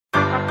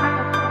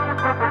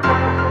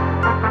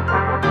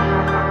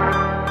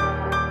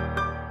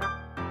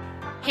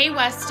Hey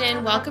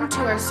Weston, welcome to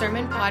our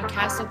sermon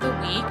podcast of the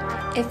week.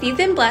 If you've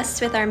been blessed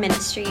with our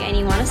ministry and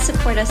you want to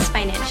support us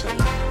financially,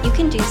 you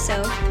can do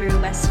so through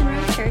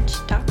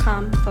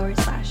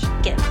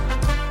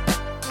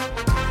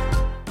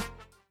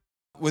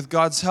westonroadchurch.com/give. With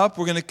God's help,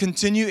 we're going to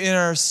continue in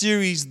our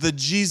series, The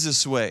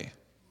Jesus Way.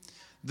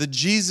 The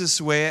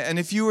Jesus Way. And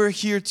if you were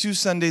here 2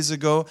 Sundays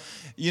ago,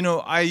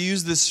 I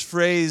use this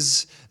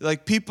phrase,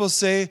 like people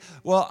say,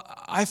 well,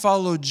 I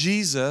follow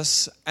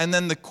Jesus. And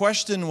then the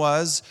question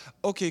was,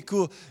 okay,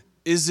 cool.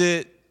 Is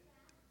it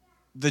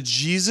the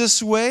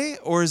Jesus way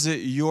or is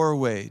it your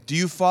way? Do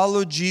you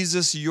follow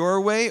Jesus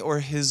your way or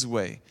his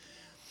way?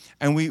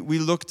 And we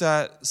looked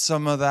at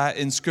some of that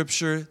in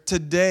Scripture.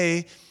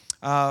 Today,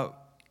 I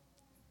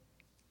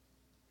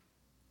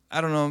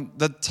don't know,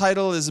 the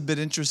title is a bit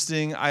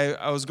interesting.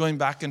 I was going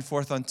back and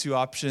forth on 2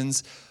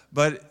 options,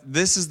 but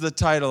this is the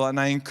title, and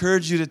I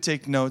encourage you to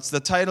take notes.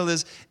 The title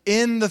is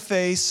In the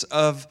Face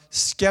of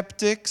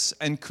Skeptics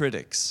and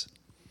Critics.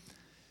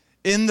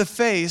 In the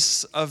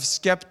Face of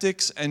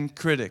Skeptics and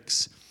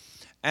Critics.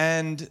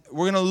 And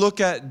we're going to look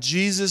at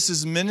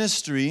Jesus'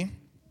 ministry.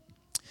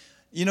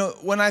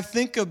 When I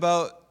think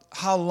about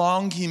how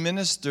long he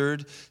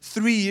ministered,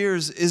 3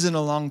 years isn't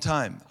a long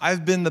time.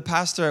 I've been the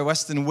pastor at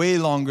Weston way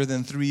longer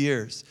than 3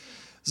 years.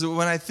 So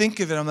when I think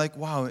of it, I'm like,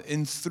 wow,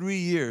 in 3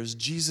 years,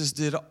 Jesus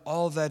did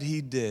all that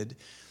he did.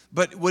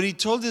 But what he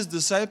told his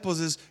disciples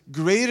is,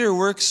 greater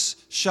works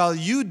shall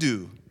you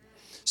do.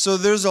 So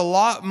there's a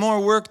lot more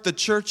work the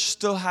church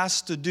still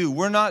has to do.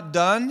 We're not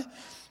done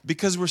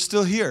because we're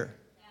still here.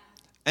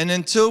 And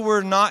until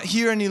we're not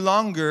here any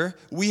longer,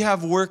 we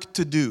have work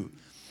to do.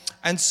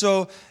 And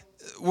so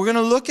we're going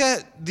to look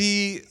at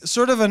the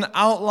sort of an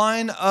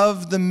outline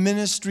of the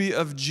ministry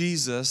of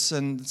Jesus,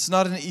 and it's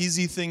not an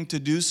easy thing to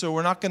do, so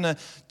we're not going to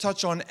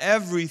touch on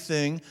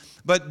everything,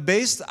 but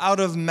based out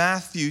of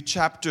Matthew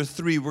chapter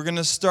 3, we're going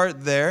to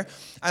start there,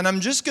 and I'm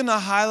just going to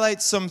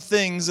highlight some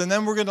things, and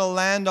then we're going to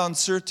land on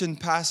certain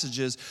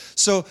passages.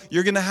 So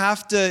you're going to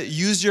have to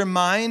use your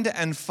mind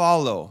and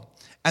follow.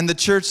 And the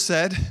church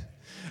said,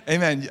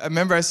 amen.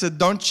 Remember I said,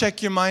 don't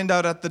check your mind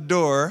out at the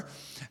door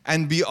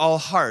and be all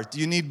heart.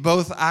 You need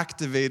both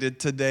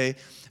activated today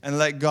and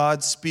let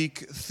God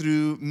speak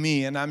through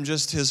me. And I'm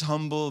just his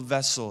humble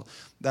vessel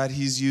that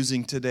he's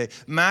using today.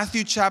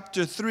 Matthew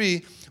chapter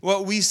 3,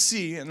 what we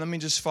see, and let me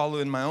just follow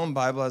in my own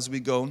Bible as we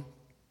go.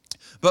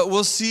 But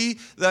we'll see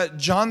that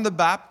John the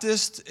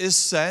Baptist is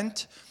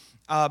sent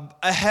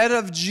ahead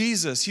of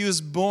Jesus. He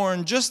was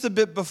born just a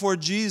bit before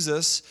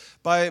Jesus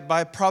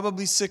by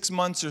probably 6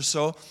 months or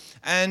so.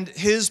 And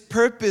his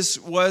purpose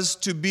was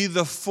to be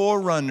the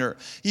forerunner.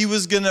 He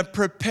was going to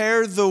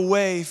prepare the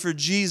way for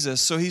Jesus.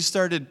 So he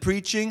started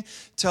preaching,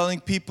 telling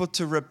people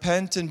to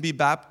repent and be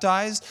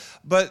baptized.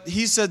 But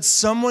he said,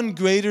 someone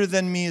greater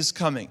than me is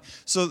coming.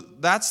 So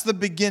that's the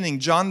beginning.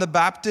 John the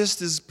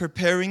Baptist is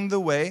preparing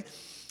the way.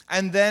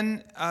 And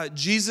then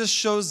Jesus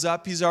shows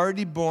up. He's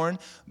already born.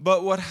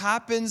 But what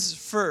happens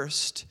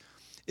first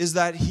is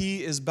that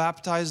he is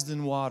baptized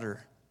in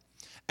water.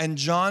 And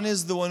John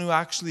is the one who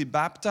actually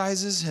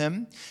baptizes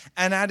him.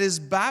 And at his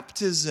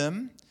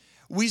baptism,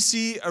 we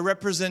see a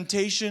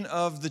representation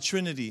of the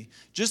Trinity.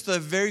 Just a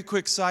very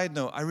quick side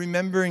note. I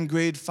remember in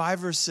grade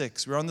 5 or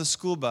 6, we were on the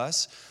school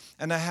bus,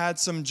 and I had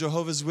some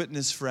Jehovah's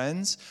Witness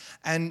friends.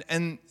 And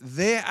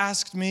they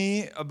asked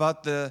me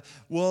about the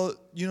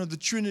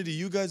Trinity.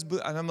 You guys,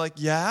 and I'm like,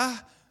 yeah?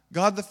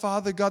 God the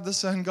Father, God the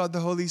Son, God the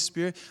Holy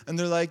Spirit. And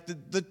they're like,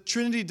 the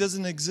Trinity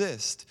doesn't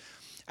exist.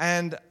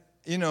 And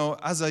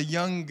as a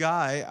young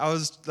guy, I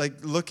was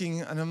like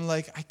looking and I'm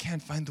like, I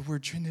can't find the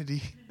word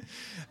Trinity.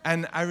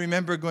 And I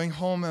remember going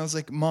home and I was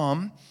like,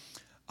 Mom,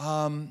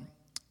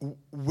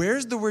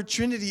 where's the word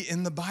Trinity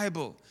in the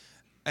Bible?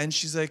 And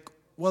she's like,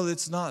 well,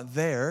 it's not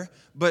there,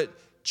 but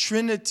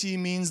Trinity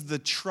means the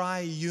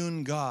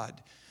triune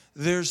God.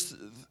 There's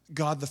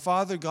God the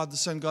Father, God the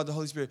Son, God the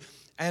Holy Spirit.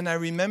 And I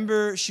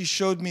remember she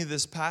showed me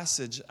this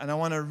passage, and I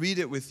want to read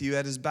it with you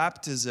at his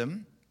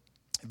baptism.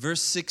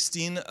 Verse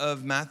 16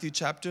 of Matthew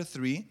chapter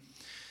 3,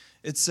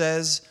 it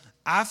says,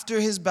 after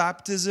his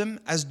baptism,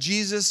 as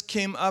Jesus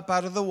came up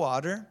out of the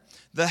water,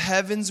 the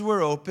heavens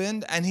were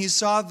opened, and he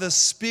saw the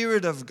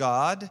Spirit of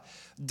God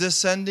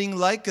descending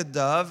like a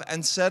dove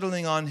and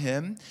settling on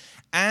him.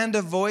 And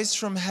a voice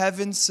from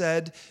heaven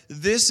said,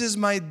 this is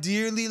my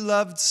dearly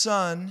loved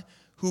Son,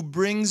 who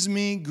brings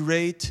me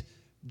great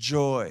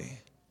joy.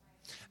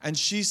 And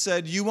she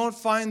said, you won't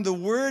find the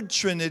word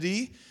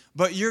Trinity,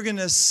 but you're going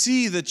to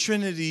see the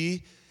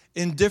Trinity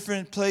in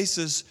different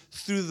places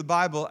through the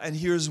Bible. And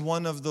here's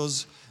one of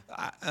those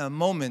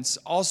moments.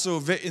 Also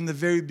in the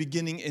very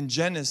beginning in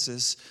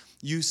Genesis,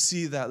 you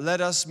see that.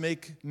 Let us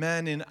make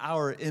man in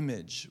our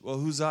image. Well,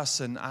 who's us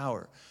and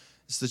our?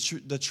 It's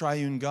the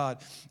triune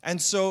God.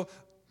 And so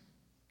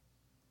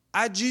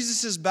at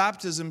Jesus'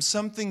 baptism,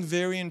 something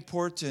very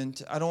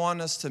important, I don't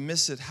want us to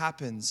miss it,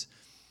 happens.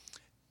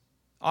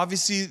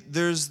 Obviously,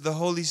 there's the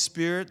Holy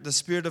Spirit, the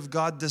Spirit of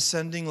God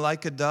descending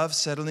like a dove,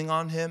 settling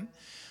on him.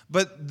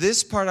 But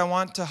this part I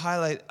want to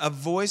highlight, a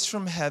voice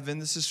from heaven,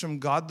 this is from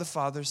God the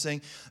Father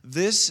saying,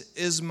 "This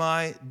is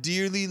my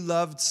dearly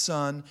loved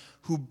Son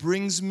who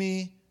brings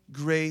me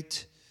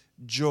great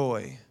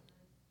joy."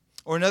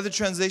 Or another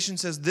translation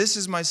says, "This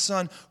is my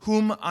Son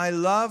whom I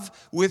love,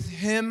 with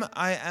him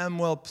I am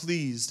well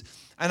pleased."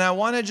 And I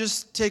want to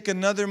just take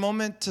another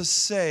moment to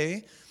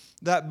say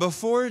that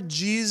before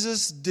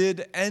Jesus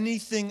did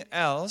anything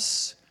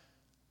else,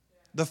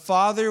 the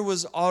Father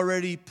was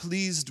already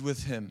pleased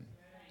with him.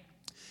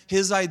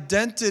 His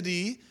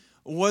identity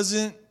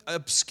wasn't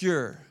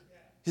obscure,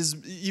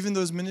 even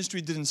though his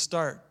ministry didn't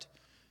start.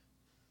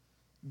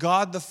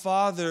 God the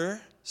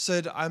Father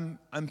said, I'm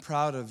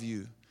proud of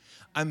you.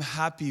 I'm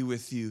happy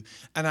with you.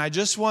 And I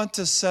just want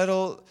to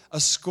settle a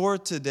score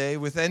today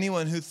with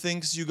anyone who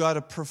thinks you got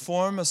to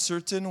perform a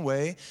certain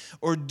way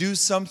or do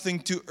something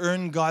to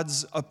earn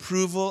God's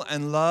approval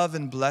and love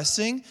and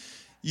blessing.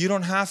 You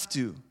don't have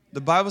to.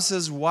 The Bible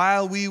says,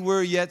 while we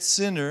were yet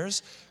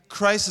sinners,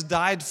 Christ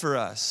died for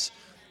us.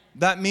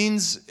 That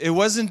means it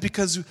wasn't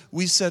because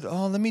we said,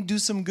 oh, let me do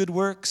some good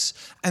works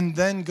and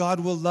then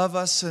God will love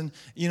us and,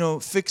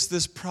 fix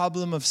this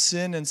problem of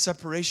sin and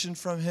separation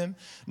from him.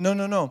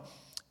 No.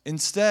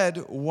 Instead,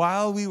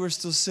 while we were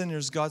still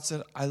sinners, God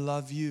said, I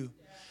love you.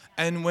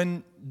 And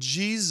when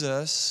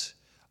Jesus,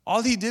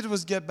 all he did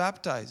was get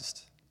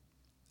baptized.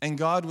 And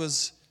God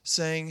was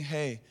saying,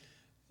 hey,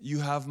 you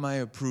have my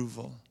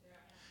approval.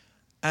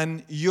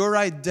 And your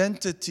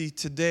identity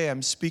today,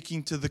 I'm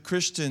speaking to the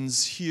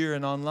Christians here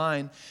and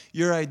online,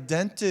 your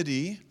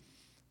identity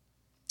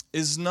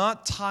is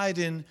not tied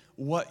in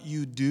what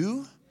you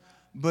do,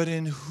 but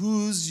in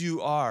whose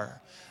you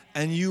are.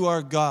 And you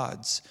are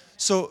God's.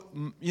 So,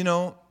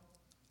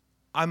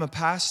 I'm a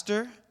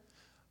pastor,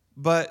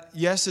 but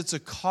yes, it's a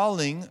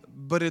calling,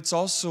 but it's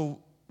also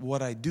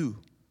what I do.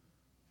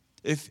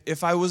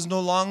 If I was no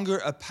longer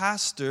a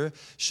pastor,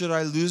 should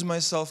I lose my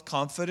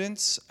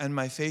self-confidence and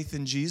my faith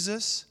in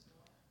Jesus?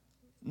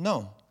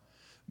 No.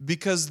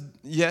 Because,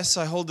 yes,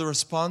 I hold the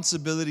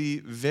responsibility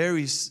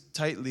very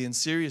tightly and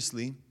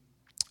seriously.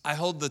 I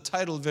hold the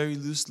title very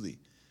loosely.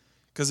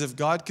 Because if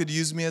God could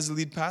use me as a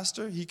lead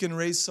pastor, he can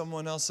raise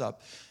someone else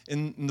up.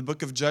 In the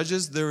book of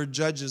Judges, there were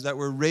judges that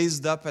were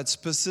raised up at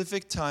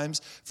specific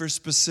times for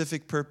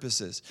specific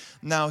purposes.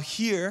 Now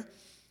here,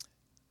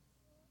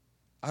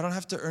 I don't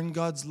have to earn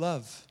God's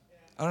love.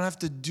 I don't have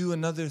to do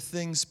another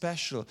thing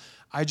special.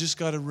 I just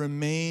got to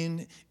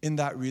remain in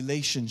that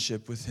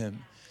relationship with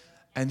him.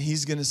 And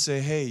he's going to say,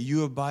 hey,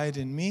 you abide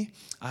in me,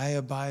 I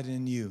abide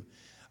in you.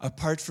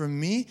 Apart from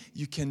me,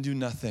 you can do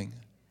nothing.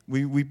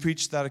 We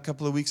preached that a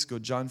couple of weeks ago,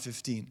 John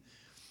 15.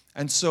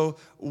 And so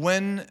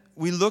when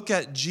we look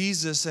at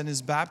Jesus and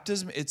his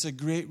baptism, it's a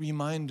great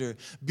reminder.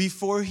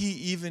 Before he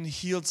even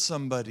healed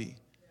somebody,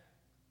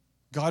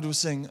 God was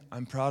saying,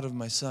 I'm proud of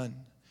my son.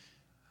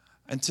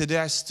 And today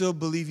I still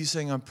believe he's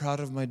saying, I'm proud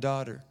of my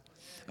daughter.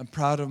 I'm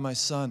proud of my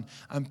son.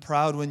 I'm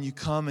proud when you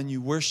come and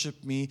you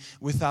worship me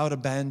without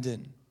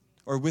abandon.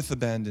 Or with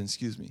abandon,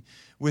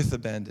 with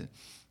abandon.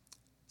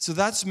 So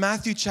that's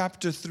Matthew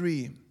chapter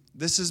 3.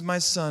 This is my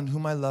son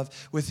whom I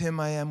love. With him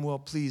I am well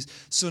pleased.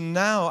 So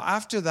now,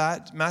 after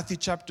that, Matthew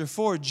chapter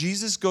 4,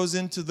 Jesus goes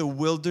into the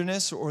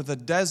wilderness or the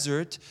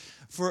desert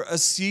for a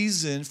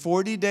season,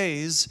 40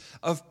 days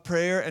of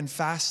prayer and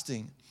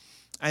fasting.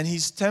 And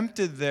he's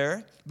tempted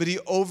there, but he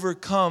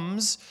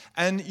overcomes.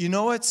 And you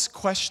know what's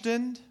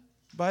questioned,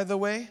 by the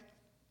way?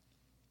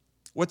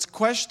 What's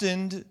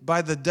questioned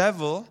by the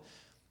devil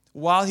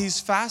while he's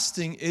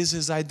fasting is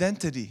his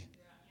identity.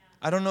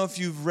 I don't know if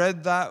you've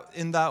read that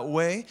in that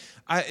way.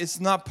 It's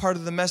not part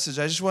of the message.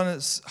 I just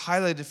want to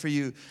highlight it for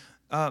you.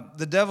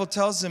 The devil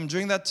tells him,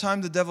 during that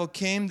time the devil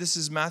came, this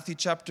is Matthew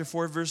chapter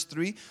 4, verse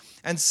 3,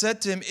 and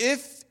said to him,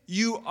 if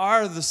you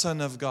are the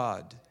Son of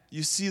God.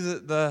 You see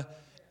the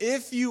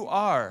if you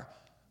are.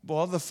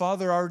 Well, the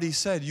Father already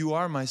said, you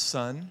are my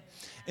Son,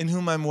 in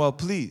whom I'm well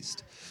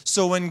pleased.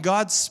 So when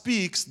God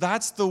speaks,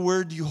 that's the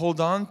word you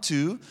hold on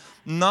to,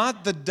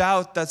 not the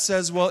doubt that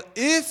says, well,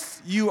 if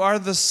you are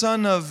the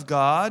Son of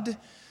God,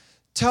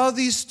 tell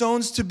these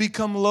stones to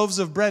become loaves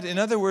of bread. In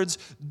other words,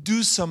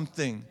 do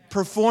something,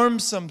 perform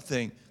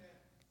something.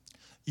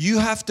 You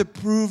have to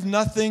prove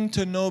nothing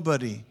to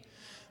nobody.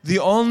 The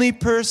only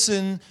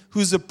person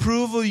whose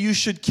approval you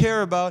should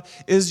care about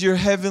is your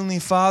heavenly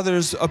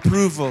Father's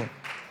approval.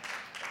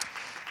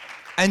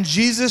 And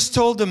Jesus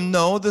told him,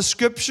 no, the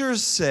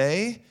scriptures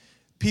say,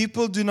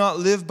 people do not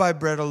live by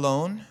bread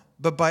alone,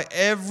 but by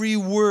every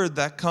word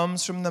that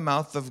comes from the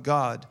mouth of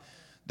God.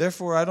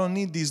 Therefore, I don't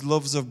need these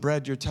loaves of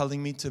bread you're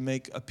telling me to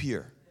make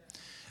appear.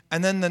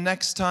 And then the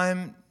next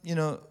time,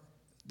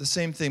 the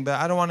same thing, but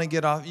I don't want to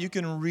get off. You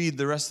can read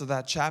the rest of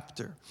that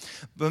chapter.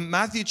 But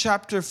Matthew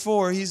chapter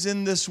 4, he's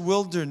in this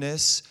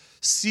wilderness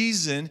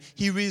season.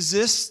 He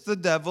resists the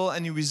devil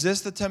and he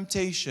resists the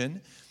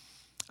temptation.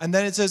 And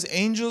then it says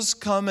angels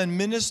come and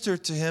minister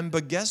to him.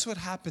 But guess what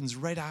happens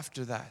right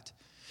after that?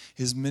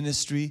 His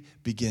ministry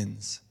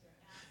begins.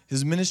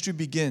 His ministry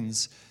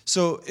begins.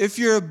 So if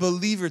you're a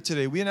believer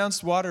today, we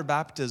announced water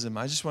baptism.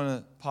 I just want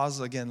to pause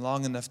again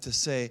long enough to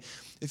say,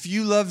 if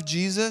you love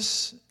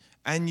Jesus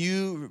and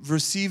you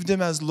received Him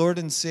as Lord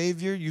and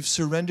Savior, you've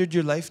surrendered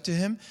your life to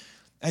Him,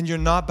 and you're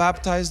not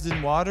baptized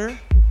in water,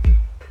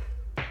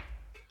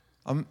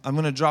 I'm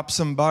going to drop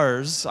some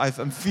bars.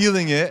 I'm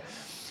feeling it.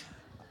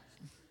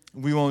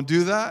 We won't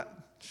do that.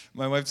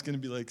 My wife's going to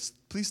be like,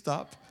 please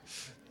stop.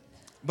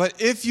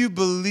 But if you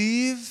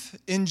believe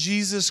in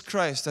Jesus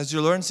Christ as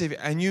your Lord and Savior,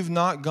 and you've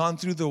not gone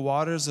through the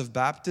waters of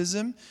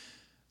baptism,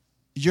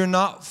 you're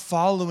not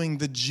following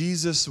the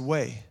Jesus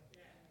way.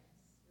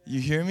 You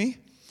hear me?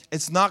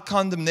 It's not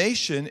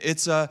condemnation.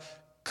 It's a,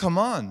 come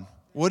on,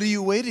 what are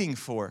you waiting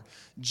for?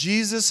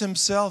 Jesus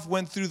Himself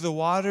went through the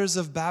waters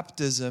of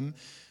baptism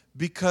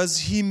because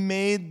He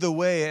made the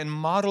way and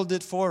modeled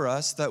it for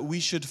us that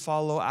we should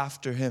follow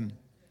after Him.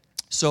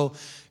 So,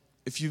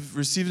 if you've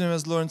received Him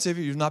as Lord and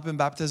Savior, you've not been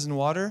baptized in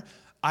water,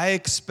 I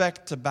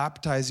expect to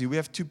baptize you. We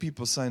have 2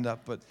 people signed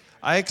up, but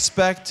I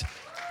expect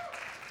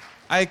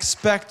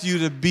you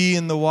to be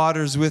in the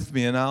waters with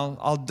me, and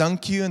I'll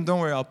dunk you, and don't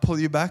worry, I'll pull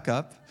you back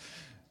up.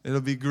 It'll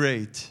be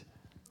great.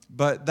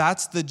 But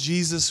that's the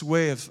Jesus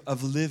way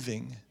of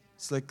living.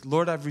 It's like,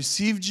 Lord, I've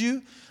received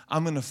you.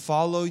 I'm going to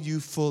follow you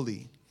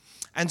fully.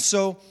 And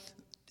so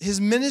His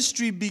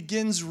ministry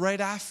begins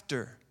right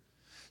after.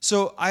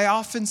 So I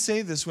often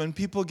say this when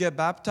people get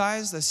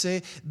baptized. I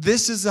say,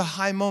 this is a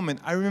high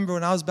moment. I remember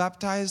when I was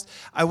baptized,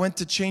 I went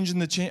to change in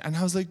the chain, and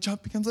I was like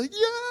jumping. I was like,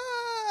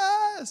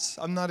 yes!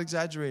 I'm not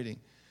exaggerating.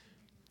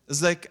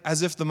 It's like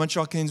as if the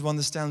Montreal Canadiens won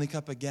the Stanley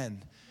Cup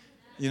again.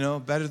 You know,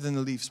 better than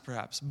the Leafs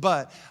perhaps.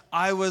 But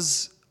I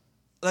was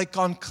like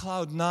on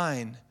cloud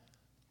 9.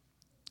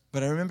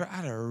 But I remember I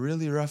had a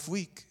really rough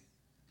week.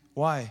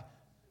 Why?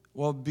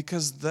 Well,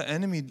 because the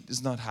enemy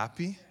is not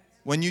happy.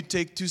 When you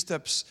take 2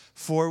 steps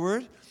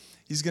forward,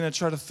 he's going to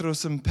try to throw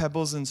some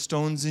pebbles and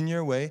stones in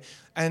your way.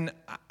 And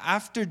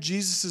after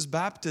Jesus'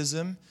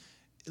 baptism,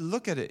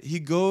 look at it. He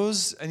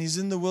goes and he's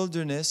in the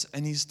wilderness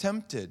and he's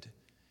tempted.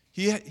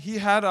 He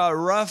had a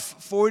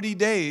rough 40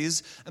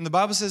 days, and the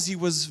Bible says he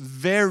was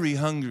very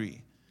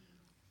hungry.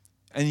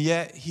 And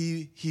yet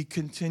he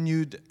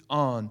continued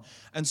on.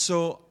 And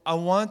so I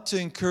want to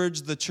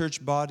encourage the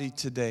church body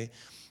today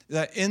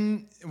that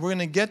we're going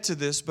to get to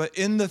this, but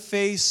in the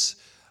face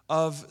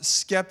of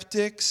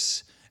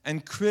skeptics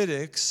and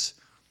critics,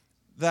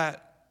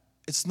 that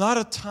it's not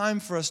a time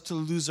for us to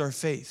lose our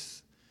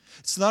faith.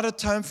 It's not a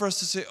time for us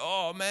to say,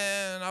 oh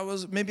man,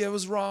 maybe I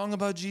was wrong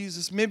about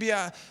Jesus. Maybe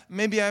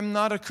I'm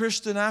not a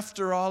Christian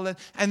after all.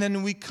 And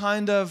then we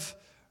kind of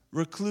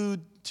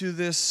reclude to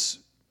this,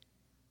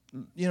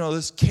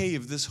 this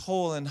cave, this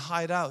hole, and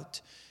hide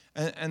out.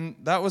 And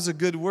that was a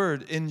good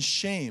word, in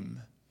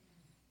shame.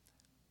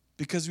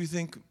 Because we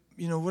think,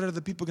 what are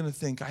the people going to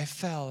think? I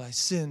fell, I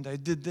sinned, I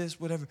did this,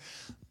 whatever.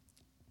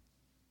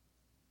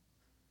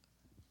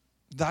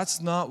 That's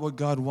not what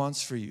God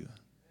wants for you.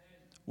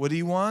 What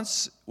He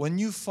wants, when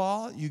you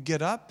fall, you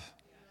get up.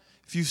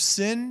 If you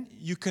sin,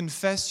 you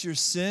confess your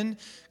sin,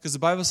 because the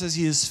Bible says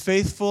He is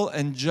faithful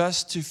and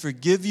just to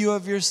forgive you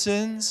of your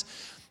sins.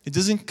 It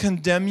doesn't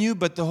condemn you,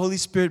 but the Holy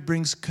Spirit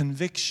brings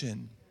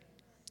conviction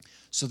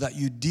so that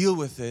you deal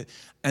with it,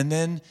 and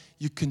then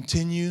you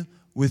continue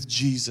with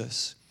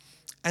Jesus.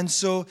 And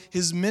so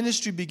His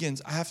ministry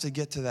begins. I have to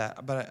get to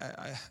that,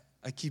 but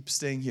I keep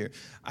staying here.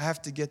 I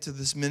have to get to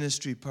this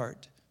ministry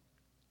part.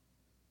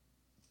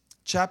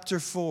 Chapter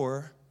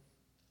 4,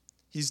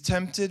 He's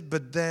tempted,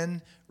 but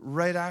then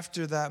right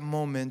after that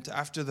moment,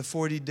 after the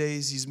 40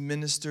 days He's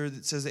ministered,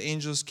 it says the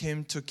angels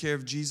came, took care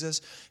of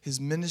Jesus.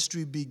 His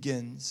ministry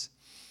begins.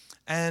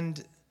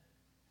 And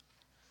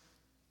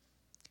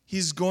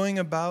He's going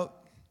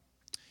about,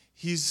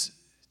 He's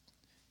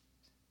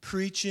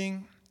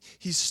preaching,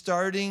 He's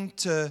starting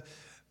to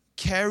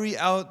carry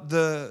out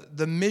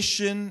the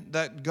mission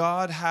that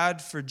God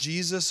had for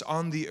Jesus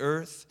on the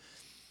earth.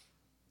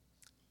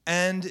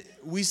 And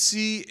we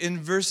see in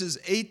verses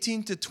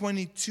 18 to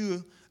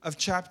 22 of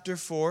chapter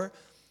 4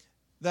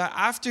 that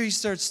after He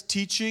starts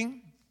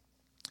teaching,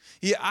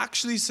 He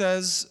actually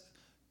says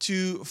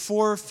to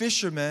 4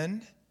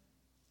 fishermen,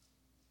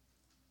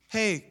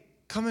 hey,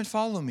 come and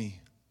follow me.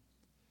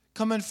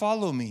 Come and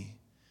follow me.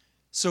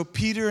 So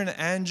Peter and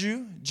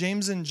Andrew,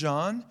 James and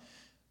John,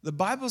 the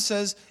Bible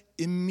says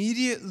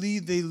immediately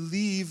they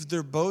leave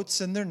their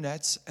boats and their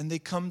nets and they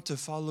come to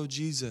follow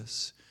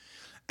Jesus.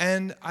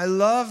 And I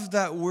love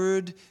that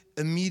word,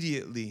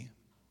 immediately.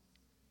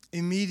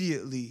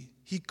 Immediately.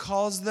 He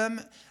calls them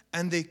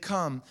and they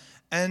come.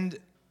 And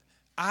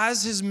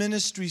as His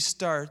ministry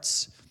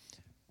starts,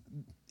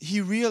 He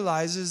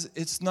realizes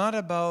it's not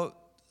about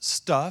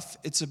stuff,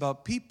 it's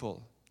about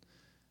people.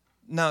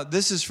 Now,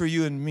 this is for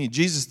you and me.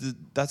 Jesus,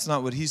 that's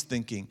not what He's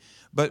thinking.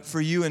 But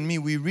for you and me,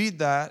 we read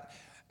that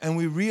and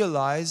we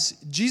realize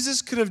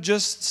Jesus could have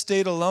just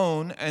stayed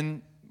alone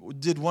and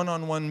did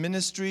one-on-one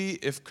ministry.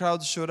 If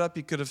crowds showed up,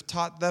 He could have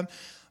taught them.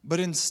 But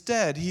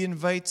instead, He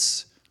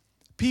invites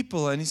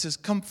people and He says,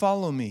 come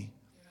follow me.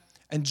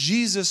 And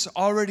Jesus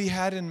already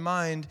had in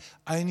mind,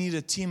 I need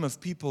a team of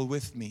people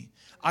with me.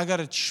 I got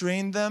to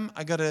train them.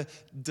 I got to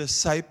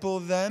disciple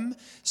them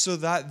so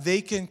that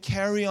they can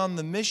carry on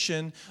the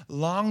mission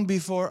long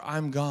before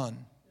I'm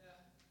gone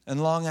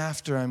and long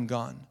after I'm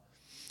gone.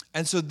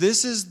 And so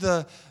this is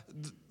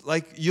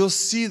you'll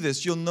see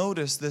this, you'll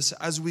notice this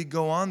as we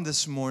go on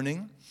this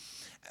morning.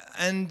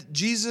 And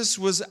Jesus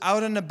was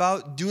out and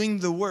about doing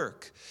the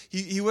work.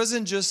 He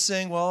wasn't just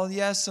saying, well,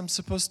 yes, I'm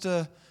supposed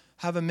to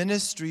have a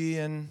ministry,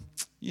 and,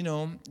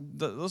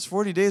 those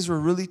 40 days were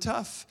really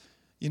tough.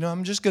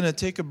 I'm just going to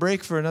take a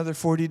break for another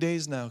 40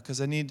 days now because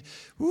I need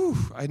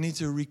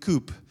to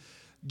recoup.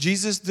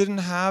 Jesus didn't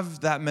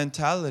have that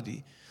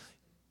mentality.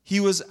 He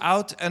was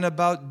out and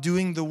about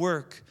doing the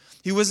work.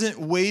 He wasn't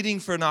waiting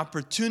for an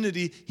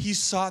opportunity. He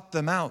sought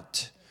them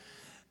out.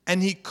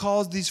 And he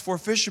called these 4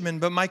 fishermen.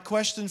 But my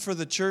question for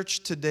the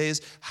church today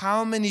is,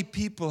 how many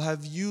people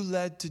have you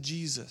led to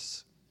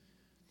Jesus?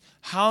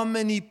 How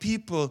many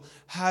people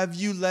have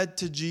you led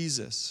to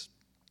Jesus?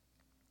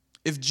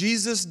 If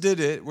Jesus did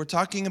it, we're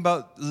talking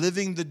about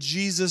living the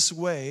Jesus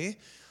way,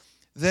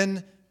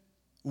 then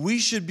we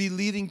should be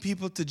leading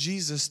people to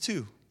Jesus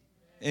too.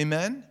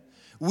 Amen?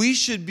 We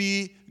should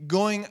be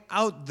going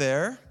out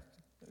there.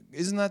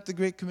 Isn't that the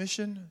Great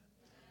Commission?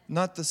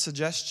 Not the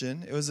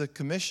suggestion. It was a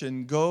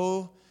commission.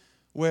 Go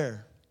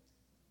where?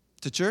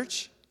 To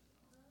church?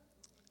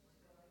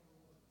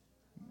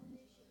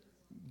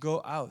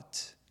 Go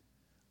out.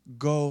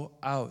 Go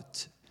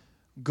out.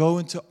 Go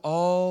into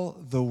all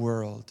the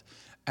world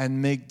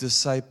and make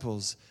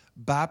disciples,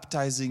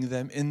 baptizing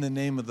them in the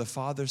name of the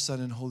Father,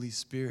 Son, and Holy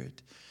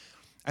Spirit.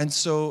 And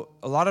so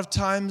a lot of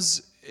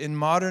times in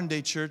modern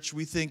day church,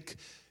 we think,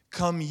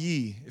 come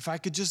ye. If I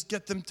could just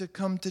get them to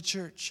come to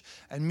church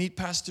and meet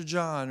Pastor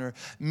John or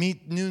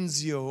meet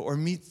Nunzio or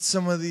meet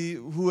some of the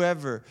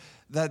whoever,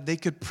 that they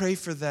could pray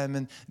for them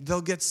and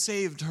they'll get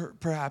saved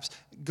perhaps.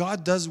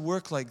 God does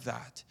work like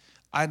that.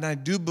 And I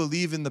do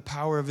believe in the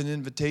power of an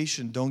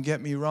invitation. Don't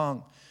get me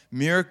wrong.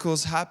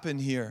 Miracles happen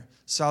here.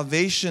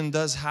 Salvation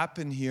does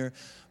happen here.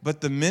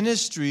 But the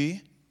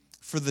ministry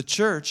for the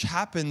church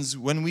happens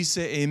when we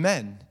say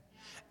amen.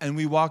 And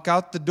we walk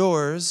out the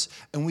doors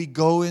and we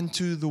go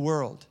into the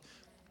world.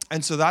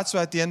 And so that's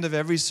why at the end of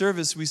every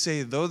service we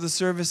say, though the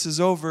service is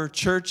over,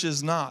 church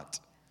is not.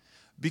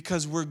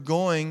 Because we're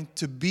going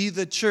to be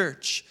the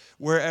church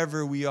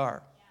wherever we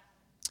are.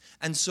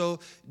 And so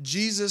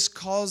Jesus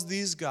calls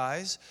these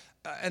guys,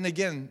 and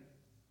again,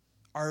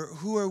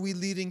 who are we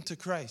leading to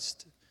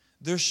Christ?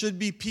 There should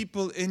be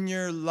people in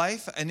your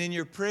life and in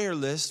your prayer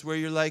list where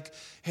you're like,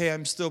 hey,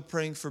 I'm still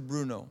praying for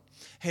Bruno.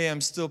 Hey, I'm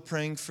still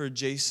praying for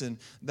Jason,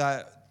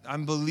 that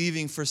I'm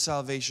believing for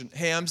salvation.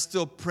 Hey, I'm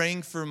still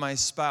praying for my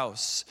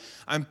spouse.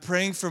 I'm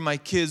praying for my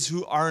kids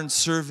who aren't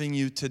serving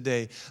you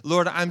today.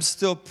 Lord, I'm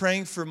still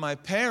praying for my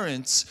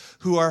parents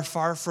who are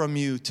far from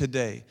you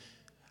today.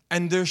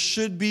 And there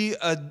should be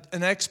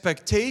an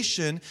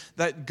expectation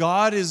that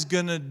God is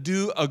going to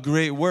do a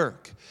great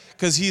work.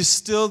 Because He's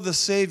still the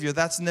Savior.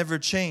 That's never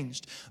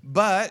changed.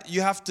 But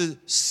you have to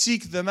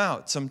seek them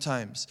out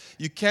sometimes.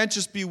 You can't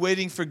just be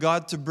waiting for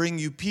God to bring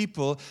you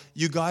people.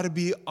 You got to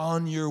be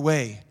on your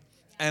way.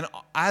 And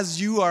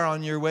as you are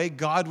on your way,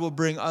 God will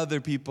bring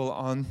other people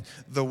on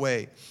the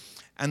way.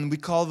 And we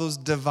call those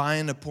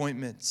divine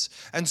appointments.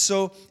 And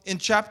so in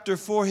chapter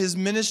 4, his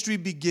ministry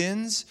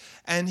begins.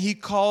 And he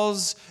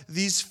calls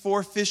these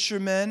 4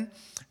 fishermen.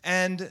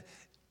 And,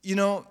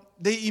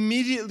 they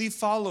immediately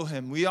follow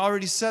him. We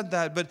already said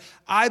that. But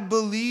I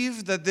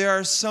believe that there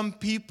are some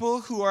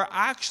people who are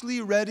actually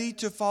ready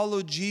to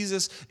follow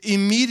Jesus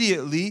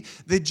immediately.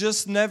 They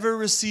just never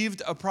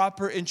received a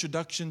proper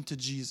introduction to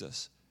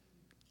Jesus.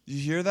 You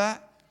hear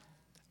that?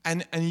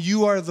 And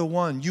you are the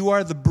one. You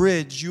are the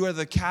bridge. You are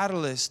the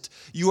catalyst.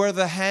 You are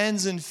the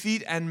hands and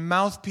feet and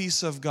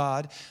mouthpiece of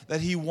God that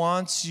He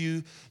wants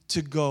you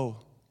to go.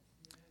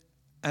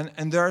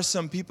 And there are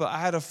some people. I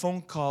had a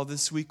phone call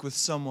this week with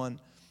someone,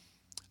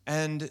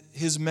 and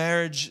his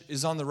marriage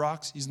is on the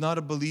rocks. He's not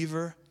a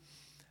believer.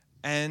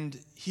 And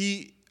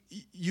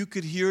you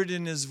could hear it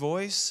in his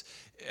voice.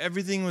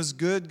 Everything was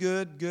good.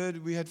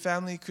 We had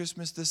family,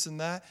 Christmas, this and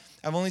that.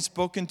 I've only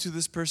spoken to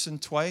this person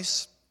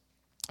twice.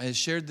 I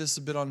shared this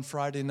a bit on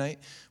Friday night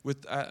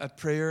with a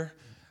prayer.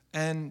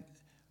 And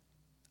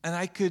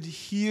I could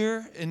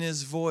hear in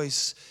his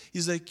voice,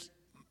 he's like,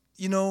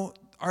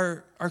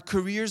 our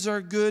careers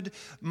are good.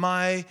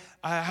 I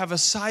have a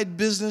side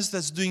business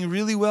that's doing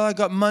really well. I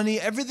got money.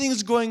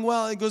 Everything's going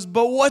well. He goes,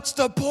 but what's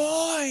the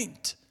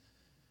point?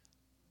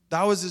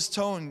 That was his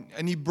tone.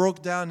 And he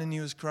broke down and he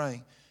was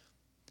crying.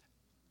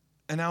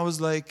 And I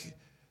was like,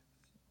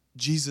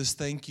 Jesus,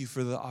 thank you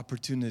for the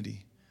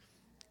opportunity.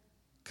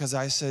 Because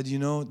I said,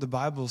 the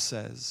Bible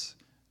says,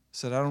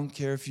 I don't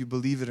care if you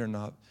believe it or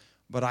not,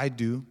 but I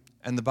do.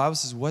 And the Bible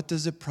says, what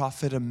does it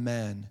profit a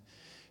man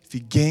if he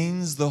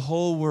gains the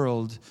whole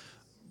world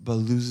but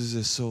loses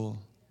his soul?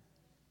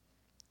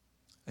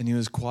 And he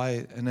was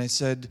quiet. And I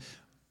said,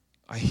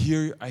 I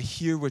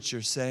hear what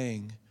you're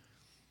saying.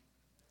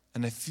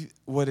 And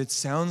what it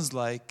sounds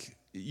like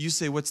you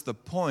say, what's the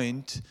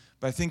point?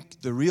 But I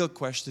think the real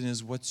question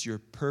is, what's your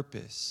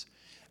purpose?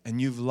 And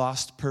you've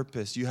lost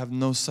purpose. You have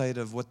no sight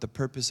of what the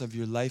purpose of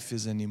your life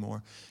is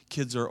anymore.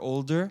 Kids are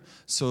older,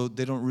 so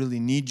they don't really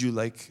need you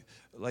like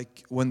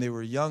when they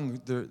were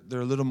young.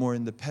 They're a little more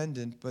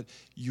independent, but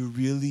you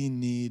really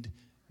need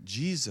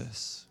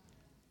Jesus.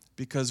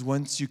 Because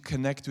once you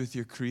connect with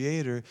your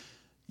Creator,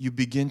 you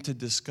begin to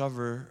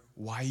discover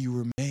why you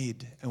were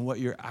made and what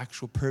your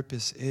actual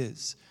purpose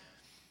is.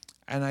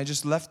 And I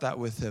just left that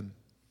with him.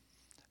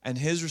 And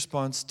his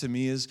response to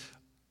me is,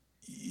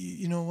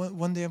 you know what,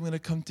 one day I'm going to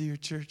come to your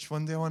church.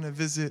 One day I want to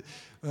visit.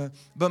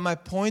 But my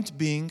point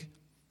being,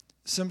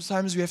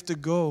 sometimes we have to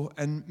go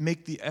and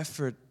make the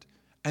effort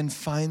and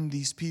find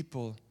these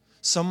people.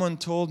 Someone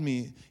told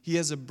me he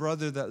has a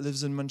brother that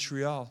lives in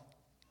Montreal.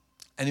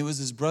 And it was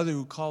his brother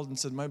who called and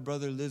said, my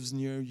brother lives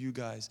near you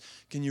guys.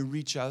 Can you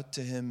reach out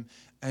to him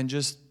and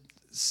just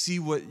see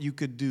what you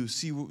could do?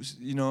 See,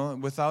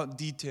 without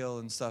detail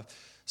and stuff.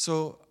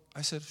 So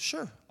I said,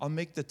 sure, I'll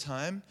make the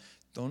time.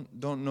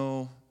 Don't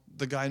know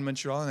the guy in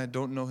Montreal, and I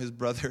don't know his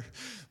brother.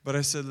 But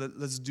I said,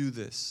 let's do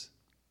this.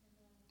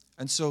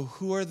 And so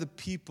who are the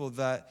people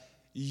that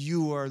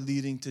you are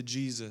leading to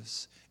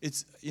Jesus?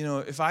 It's,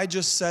 if I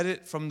just said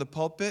it from the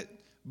pulpit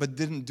but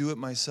didn't do it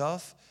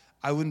myself,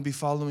 I wouldn't be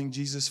following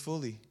Jesus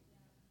fully.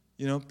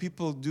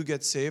 People do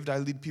get saved. I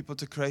lead people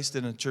to Christ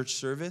in a church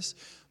service,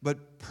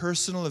 but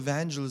personal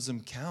evangelism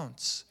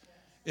counts.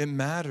 It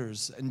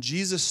matters. And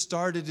Jesus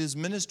started his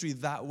ministry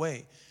that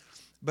way.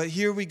 But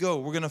here we go.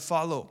 We're going to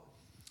follow.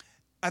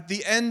 At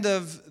the end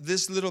of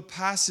this little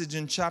passage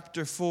in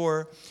chapter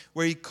 4,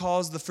 where he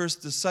calls the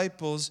first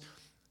disciples,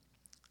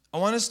 I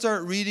want to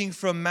start reading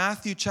from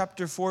Matthew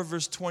chapter 4,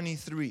 verse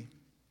 23.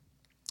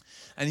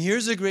 And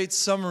here's a great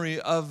summary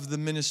of the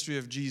ministry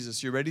of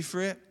Jesus. You ready for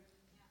it?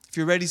 If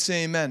you're ready,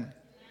 say amen.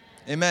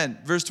 Amen.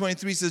 Verse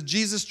 23 says,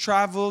 Jesus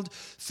traveled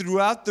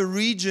throughout the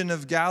region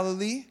of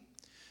Galilee.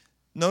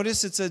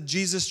 Notice it said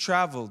Jesus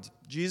traveled.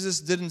 Jesus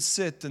didn't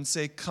sit and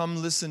say,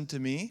 come listen to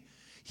me.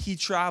 He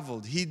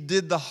traveled. He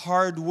did the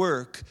hard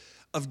work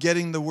of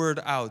getting the word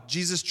out.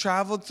 Jesus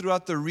traveled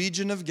throughout the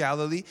region of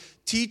Galilee,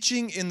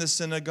 teaching in the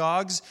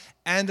synagogues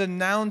and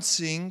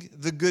announcing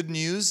the good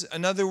news.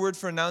 Another word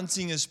for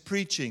announcing is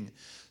preaching.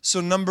 So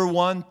number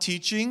 1,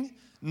 teaching.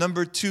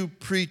 Number 2,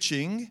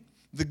 preaching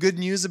the good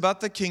news about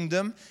the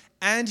kingdom.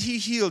 And he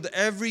healed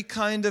every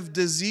kind of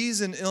disease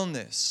and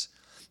illness.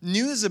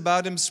 News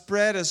about him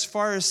spread as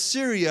far as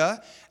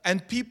Syria,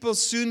 and people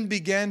soon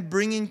began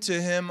bringing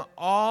to him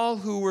all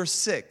who were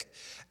sick.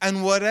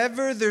 And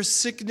whatever their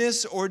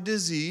sickness or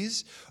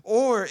disease,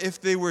 or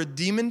if they were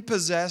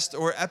demon-possessed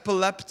or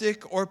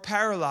epileptic or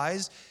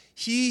paralyzed,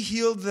 he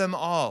healed them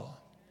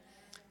all.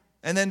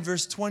 And then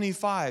verse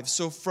 25,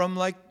 so from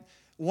like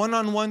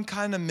one-on-one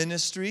kind of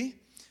ministry,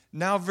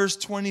 now verse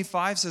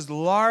 25 says,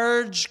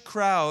 large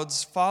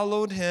crowds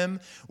followed him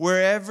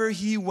wherever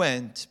he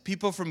went.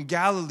 People from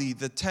Galilee,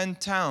 the 10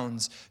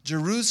 towns,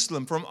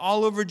 Jerusalem, from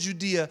all over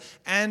Judea,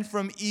 and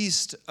from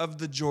east of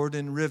the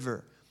Jordan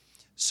River.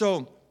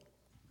 So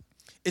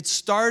it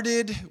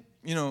started,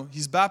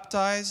 he's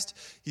baptized,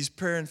 he's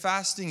prayer and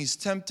fasting, he's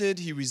tempted,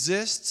 he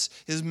resists,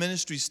 his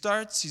ministry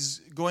starts, he's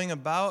going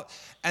about,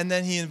 and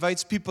then he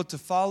invites people to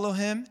follow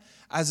him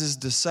as his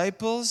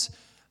disciples.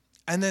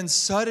 And then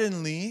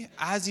suddenly,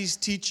 as he's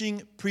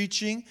teaching,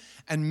 preaching,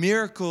 and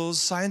miracles,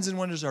 signs and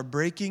wonders are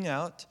breaking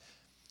out,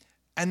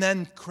 and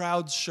then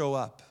crowds show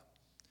up.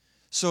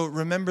 So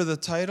remember the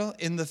title,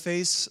 In the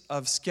Face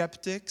of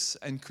Skeptics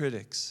and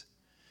Critics.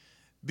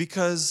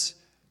 Because,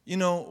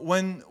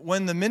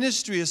 when the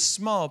ministry is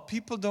small,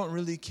 people don't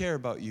really care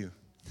about you.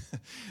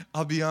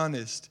 I'll be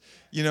honest.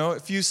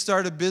 If you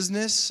start a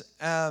business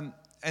and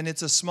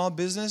it's a small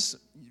business,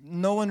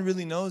 no one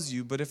really knows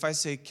you. But if I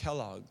say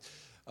Kellogg,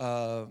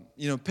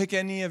 pick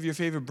any of your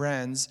favorite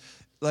brands,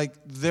 like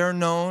they're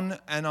known,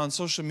 and on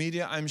social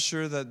media, I'm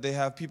sure that they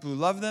have people who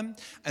love them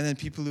and then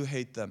people who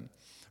hate them,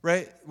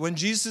 right? When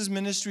Jesus'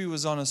 ministry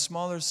was on a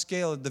smaller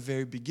scale at the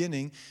very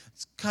beginning,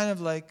 it's kind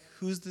of like,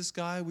 who's this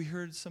guy? We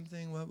heard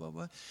something,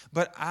 what?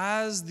 But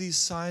as these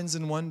signs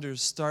and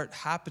wonders start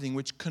happening,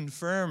 which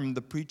confirm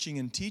the preaching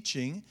and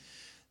teaching,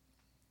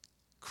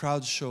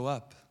 crowds show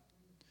up.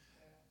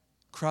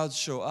 Crowds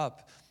show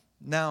up.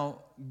 Now,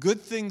 good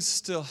things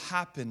still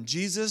happen.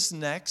 Jesus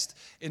next,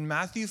 in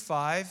Matthew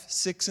 5,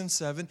 6, and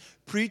 7,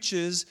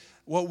 preaches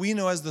what we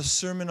know as the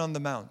Sermon on the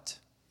Mount.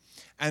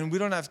 And we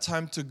don't have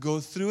time to go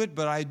through it,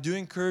 but I do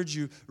encourage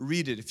you,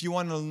 read it. If you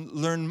want to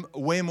learn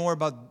way more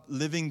about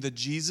living the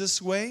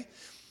Jesus way,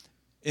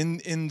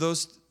 in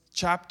those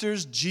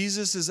chapters,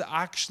 Jesus is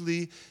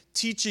actually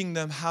teaching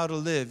them how to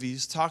live.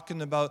 He's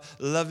talking about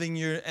loving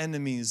your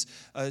enemies.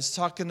 He's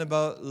talking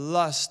about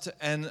lust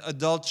and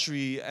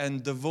adultery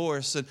and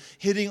divorce and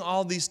hitting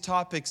all these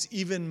topics,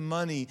 even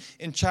money.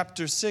 In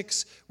chapter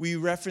 6, we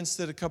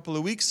referenced it a couple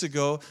of weeks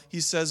ago. He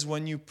says,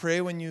 when you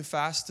pray, when you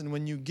fast, and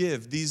when you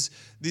give. These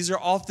are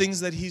all things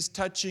that he's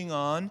touching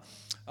on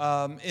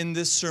in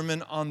this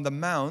Sermon on the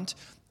Mount.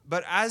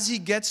 But as he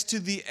gets to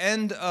the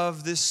end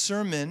of this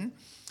sermon,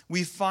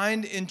 we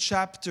find in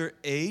chapter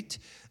 8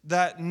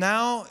 that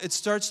now it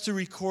starts to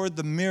record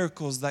the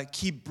miracles that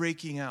keep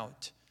breaking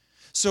out.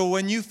 So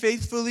when you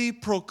faithfully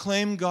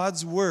proclaim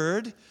God's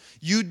word,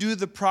 you do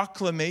the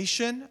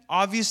proclamation.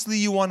 Obviously,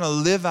 you want to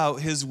live out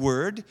his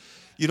word.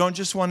 You don't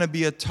just want to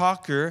be a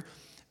talker,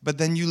 but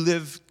then you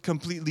live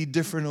completely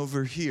different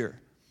over here,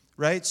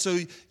 right? So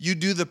you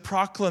do the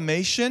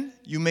proclamation.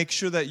 You make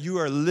sure that you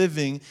are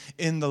living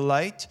in the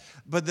light,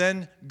 but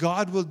then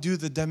God will do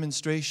the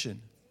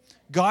demonstration.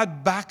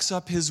 God backs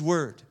up his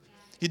word.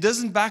 He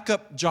doesn't back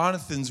up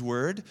Jonathan's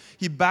word.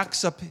 He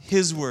backs up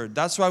his word.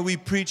 That's why we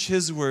preach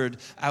his word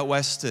at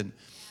Weston.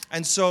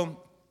 And so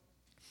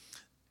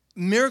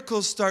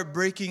miracles start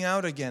breaking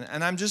out again.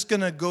 And I'm just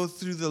going to go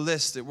through the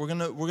list. We're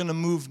going to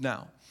move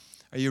now.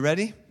 Are you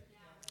ready?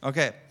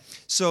 Okay.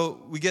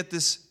 So we get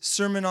this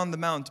Sermon on the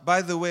Mount.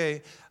 By the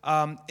way,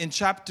 in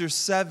chapter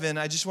 7,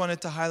 I just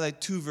wanted to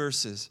highlight 2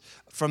 verses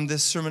from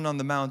this Sermon on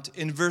the Mount.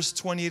 In verse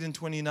 28 and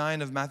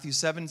 29 of Matthew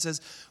 7, it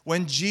says,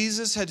 "When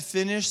Jesus had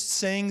finished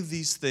saying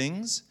these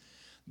things,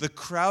 the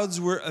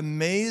crowds were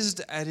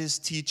amazed at his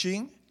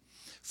teaching,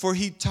 for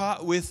he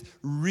taught with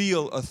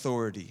real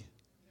authority."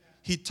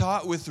 He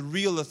taught with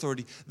real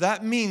authority.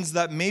 That means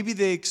that maybe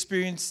they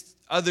experienced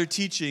other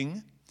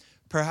teaching,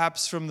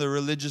 perhaps from the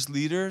religious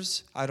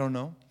leaders, I don't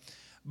know,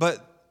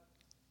 but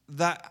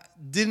that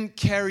didn't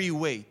carry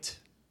weight.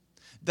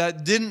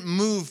 That didn't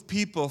move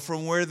people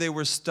from where they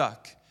were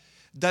stuck.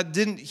 That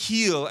didn't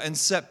heal and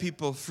set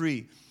people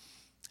free.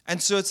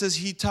 And so it says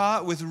he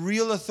taught with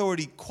real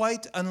authority,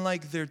 quite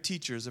unlike their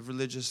teachers of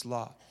religious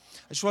law.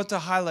 I just want to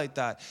highlight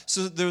that.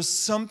 So there was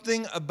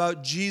something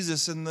about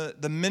Jesus and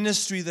the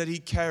ministry that he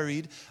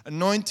carried,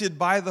 anointed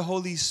by the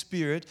Holy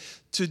Spirit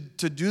to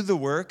do the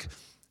work,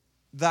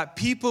 that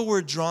people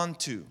were drawn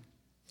to.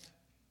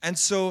 And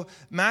so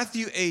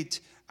Matthew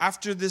 8,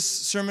 after this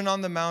Sermon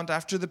on the Mount,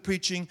 after the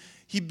preaching,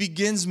 he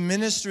begins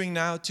ministering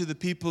now to the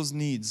people's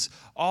needs.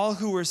 All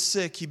who were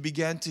sick, he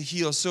began to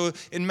heal. So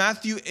in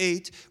Matthew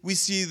 8, we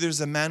see there's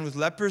a man with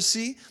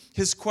leprosy.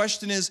 His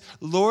question is,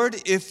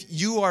 "Lord, if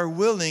you are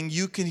willing,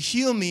 you can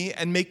heal me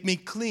and make me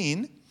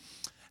clean."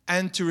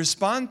 And to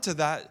respond to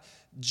that,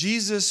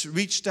 Jesus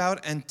reached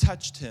out and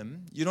touched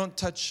him. You don't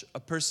touch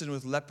a person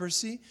with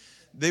leprosy.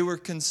 They were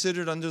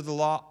considered under the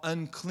law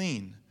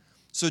unclean.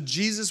 So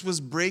Jesus was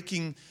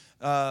breaking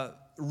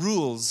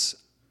rules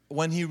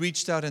when he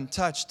reached out and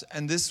touched,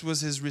 and this was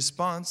his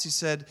response. He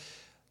said,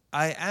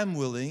 "I am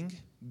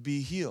willing,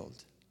 be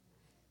healed."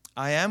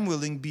 I am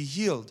willing, be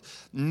healed.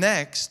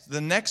 Next,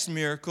 the next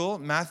miracle,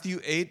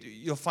 Matthew 8,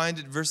 you'll find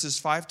it verses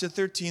 5 to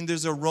 13.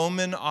 There's a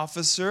Roman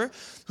officer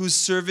whose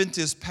servant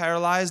is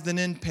paralyzed and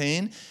in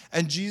pain,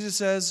 and Jesus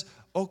says,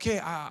 "Okay,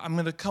 I'm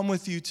going to come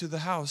with you to the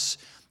house."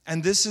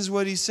 And this is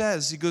what he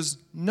says. He goes,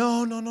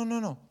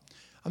 No.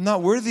 I'm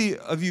not worthy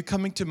of you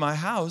coming to my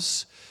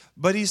house.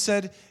 But he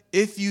said,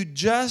 if you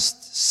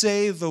just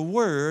say the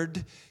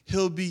word,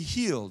 he'll be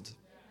healed.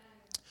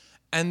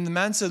 And the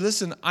man said,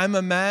 listen, I'm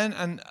a man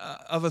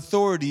of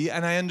authority,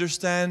 and I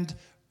understand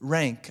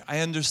rank. I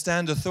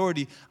understand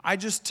authority. I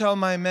just tell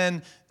my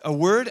men a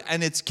word,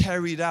 and it's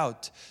carried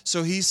out.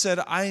 So he said,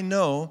 I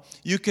know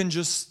you can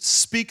just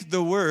speak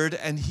the word,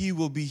 and he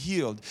will be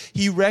healed.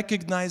 He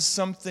recognized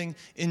something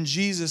in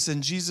Jesus,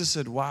 and Jesus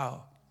said,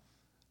 wow,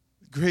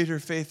 greater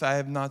faith I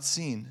have not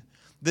seen.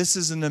 This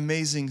is an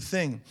amazing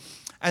thing.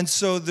 And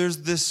so there's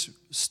this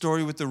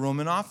story with the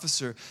Roman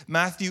officer.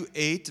 Matthew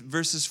 8,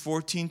 verses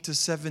 14 to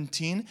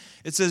 17,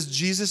 it says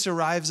Jesus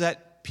arrives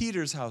at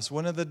Peter's house,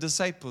 one of the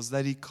disciples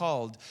that he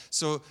called.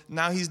 So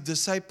now he's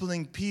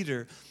discipling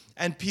Peter.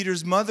 And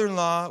Peter's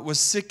mother-in-law was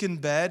sick in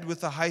bed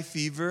with a high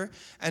fever.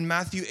 And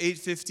Matthew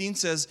 8:15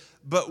 says,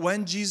 but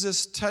when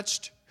Jesus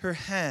touched her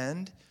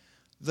hand,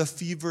 the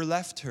fever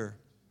left her.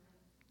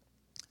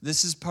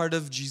 This is part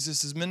of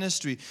Jesus'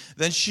 ministry.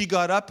 Then she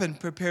got up and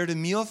prepared a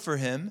meal for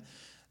him.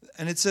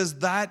 And it says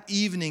that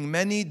evening,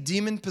 many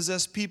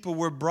demon-possessed people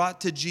were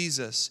brought to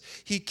Jesus.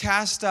 He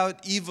cast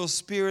out evil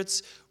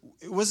spirits.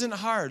 It wasn't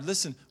hard.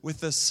 Listen,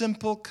 with a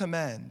simple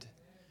command.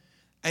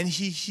 And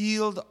he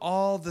healed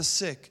all the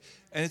sick.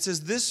 And it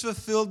says, this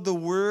fulfilled the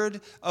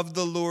word of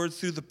the Lord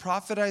through the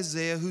prophet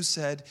Isaiah, who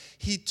said,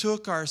 he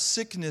took our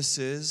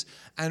sicknesses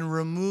and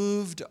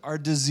removed our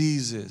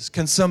diseases.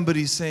 Can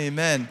somebody say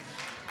amen?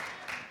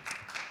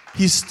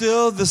 He's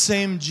still the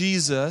same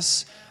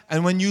Jesus.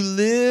 And when you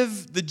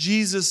live the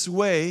Jesus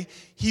way,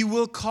 he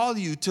will call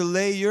you to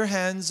lay your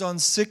hands on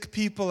sick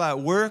people at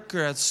work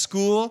or at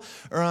school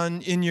or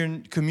in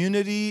your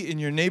community, in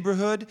your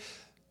neighborhood.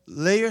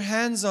 Lay your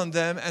hands on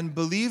them and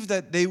believe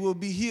that they will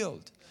be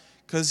healed.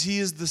 Because he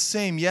is the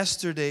same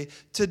yesterday,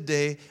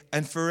 today,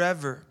 and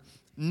forever.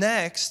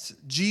 Next,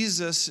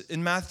 Jesus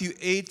in Matthew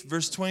 8,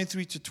 verse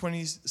 23 to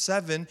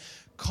 27,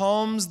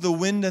 calms the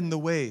wind and the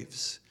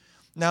waves.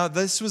 Now,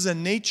 this was a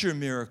nature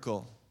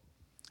miracle.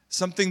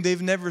 Something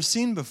they've never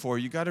seen before.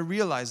 You got to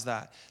realize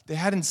that. They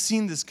hadn't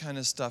seen this kind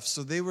of stuff,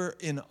 so they were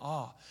in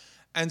awe.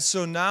 And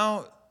so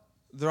now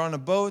they're on a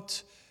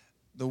boat.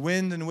 The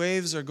wind and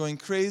waves are going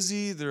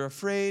crazy. They're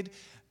afraid.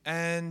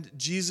 And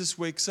Jesus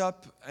wakes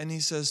up and he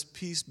says,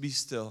 "Peace, be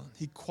still."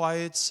 He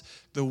quiets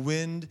the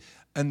wind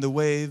and the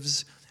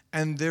waves.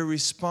 And their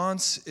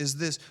response is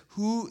this: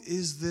 "Who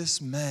is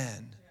this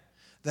man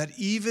that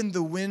even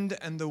the wind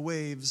and the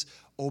waves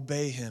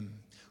obey him?"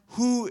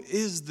 Who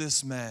is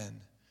this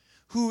man?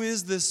 Who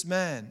is this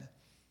man?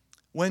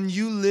 When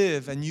you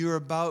live and you're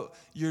about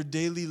your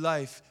daily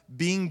life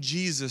being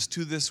Jesus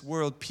to this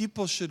world,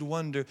 people should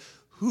wonder,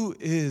 who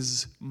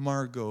is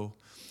Margot?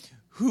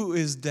 Who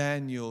is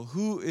Daniel?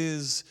 Who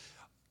is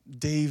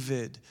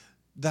David?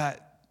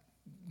 That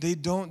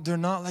they're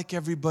not like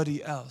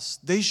everybody else.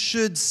 They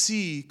should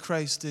see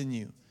Christ in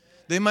you.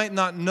 They might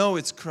not know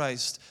it's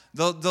Christ.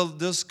 They'll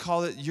just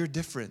call it, you're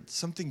different,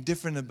 something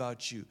different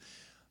about you.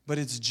 But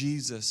it's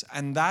Jesus.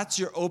 And that's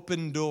your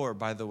open door,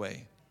 by the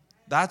way.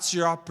 That's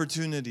your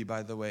opportunity,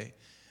 by the way.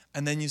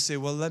 And then you say,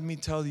 well, let me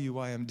tell you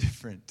why I'm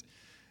different.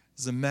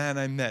 There's a man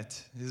I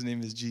met. His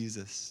name is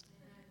Jesus.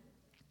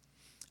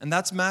 And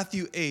that's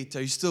Matthew 8.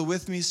 Are you still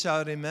with me?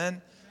 Shout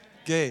amen.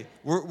 Okay,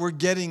 we're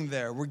getting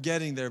there. We're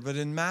getting there. But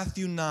in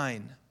Matthew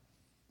 9,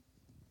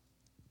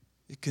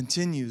 it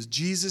continues.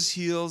 Jesus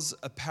heals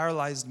a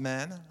paralyzed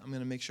man. I'm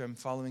going to make sure I'm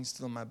following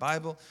still in my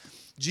Bible.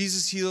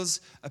 Jesus heals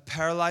a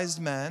paralyzed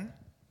man.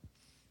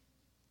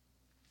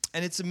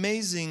 And it's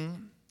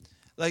amazing,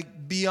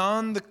 like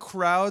beyond the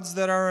crowds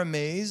that are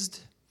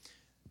amazed,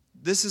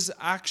 this is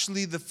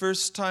actually the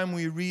first time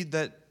we read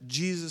that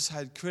Jesus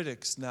had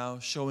critics now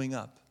showing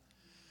up,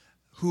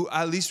 who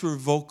at least were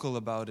vocal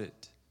about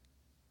it.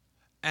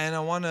 And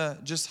I want to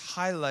just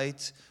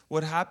highlight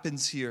what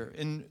happens here.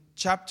 In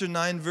chapter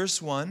 9,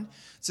 verse 1, it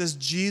says,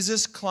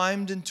 Jesus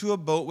climbed into a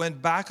boat, went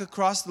back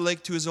across the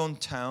lake to his own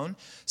town.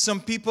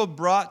 Some people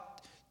brought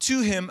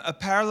to him a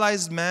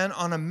paralyzed man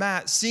on a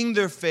mat. Seeing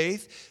their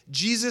faith,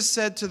 Jesus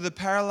said to the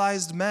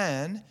paralyzed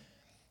man,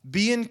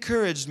 "Be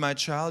encouraged, my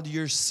child,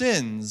 your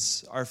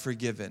sins are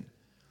forgiven."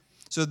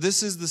 So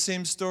this is the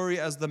same story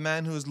as the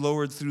man who was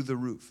lowered through the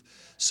roof.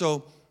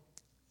 So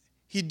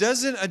he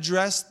doesn't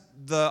address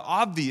the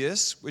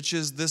obvious, which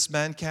is this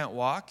man can't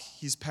walk,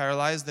 he's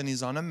paralyzed, and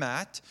he's on a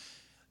mat.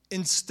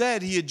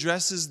 Instead, he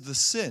addresses the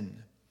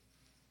sin.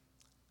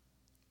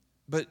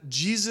 But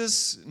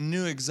Jesus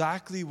knew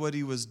exactly what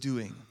he was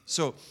doing.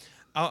 So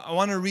I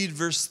want to read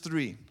verse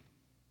 3.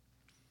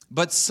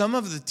 But some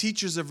of the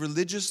teachers of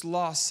religious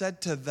law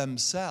said to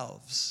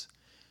themselves,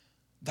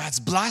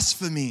 "That's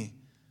blasphemy.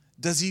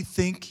 Does he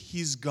think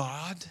he's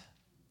God?"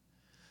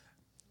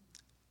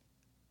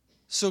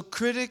 So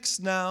critics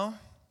now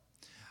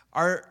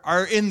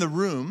are in the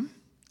room.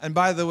 And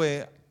by the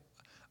way,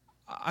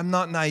 I'm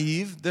not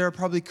naive. There are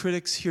probably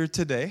critics here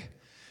today,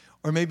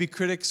 or maybe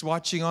critics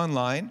watching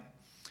online.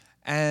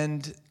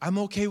 And I'm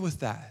okay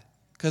with that,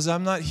 because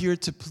I'm not here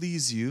to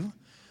please you.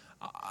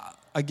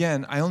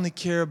 Again, I only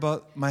care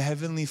about my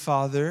Heavenly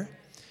Father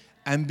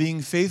and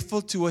being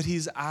faithful to what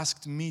He's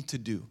asked me to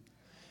do.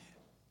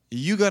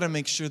 You got to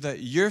make sure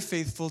that you're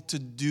faithful to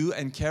do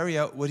and carry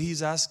out what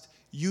He's asked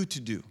you to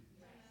do.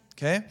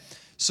 Okay?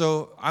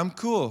 So I'm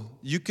cool.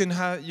 You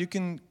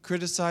can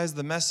criticize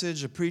the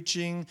message, the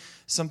preaching,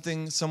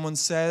 something someone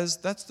says.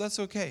 That's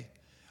okay.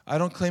 I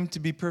don't claim to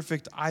be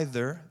perfect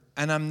either.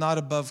 And I'm not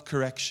above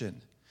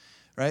correction,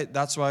 right?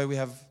 That's why we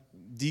have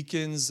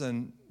deacons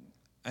and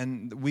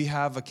we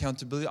have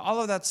accountability.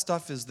 All of that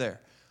stuff is there.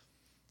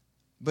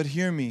 But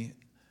hear me,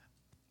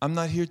 I'm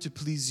not here to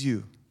please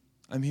you.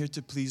 I'm here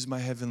to please my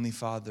Heavenly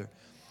Father.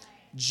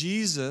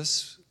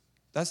 Jesus,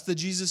 that's the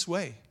Jesus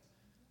way.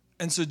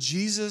 And so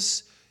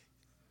Jesus,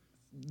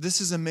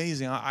 this is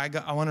amazing.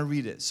 I want to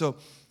read it. So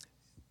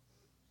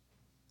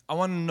I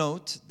want to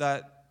note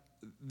that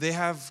they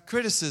have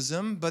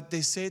criticism, but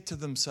they say it to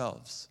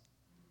themselves.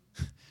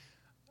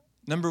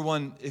 Number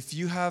one, if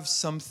you have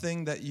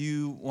something that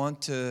you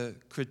want to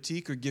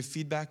critique or give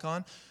feedback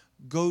on,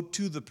 go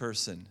to the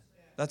person.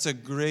 That's a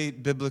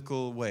great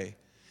biblical way.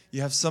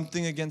 You have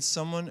something against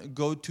someone,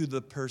 go to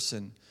the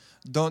person.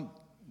 Don't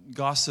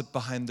gossip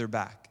behind their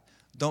back.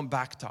 Don't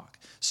backtalk.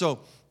 So,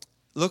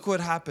 look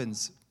what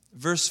happens.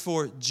 Verse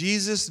 4,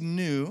 Jesus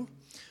knew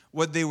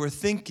what they were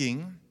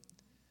thinking,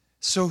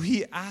 so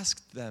he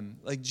asked them.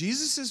 Like,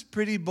 Jesus is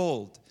pretty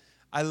bold.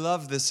 I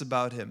love this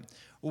about him.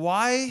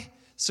 Why?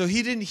 So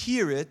he didn't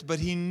hear it, but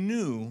he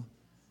knew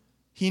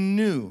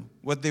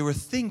what they were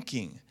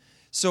thinking.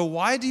 So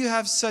why do you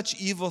have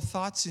such evil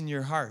thoughts in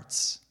your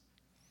hearts?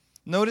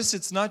 Notice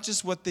it's not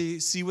just what they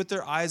see with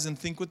their eyes and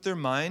think with their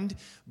mind,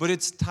 but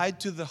it's tied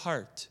to the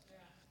heart.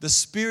 The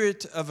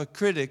spirit of a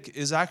critic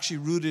is actually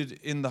rooted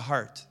in the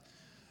heart.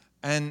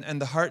 And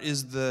the heart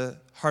is the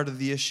heart of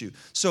the issue.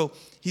 So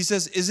he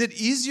says, is it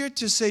easier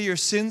to say your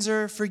sins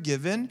are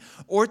forgiven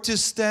or to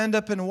stand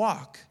up and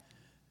walk?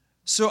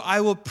 So I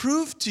will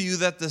prove to you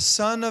that the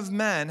Son of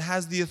Man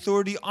has the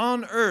authority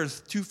on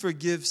earth to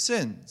forgive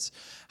sins.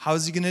 How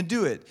is he going to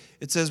do it?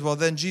 It says, well,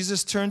 then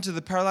Jesus turned to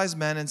the paralyzed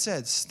man and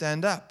said,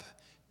 stand up,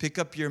 pick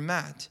up your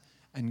mat,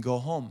 and go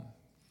home.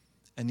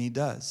 And he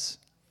does.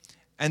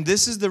 And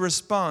this is the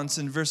response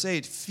in verse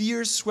 8.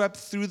 Fear swept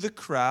through the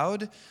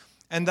crowd,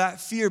 And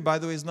that fear, by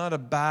the way, is not a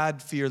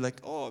bad fear,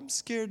 like, oh, I'm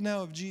scared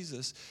now of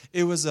Jesus.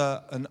 It was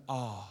an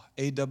awe,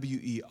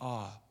 A-W-E,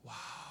 awe.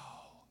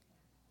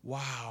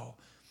 Wow.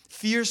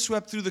 Fear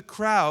swept through the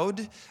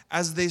crowd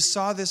as they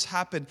saw this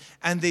happen,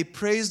 and they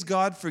praised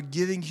God for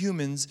giving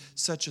humans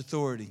such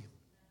authority.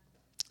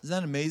 Isn't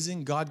that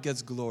amazing? God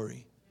gets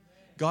glory.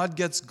 God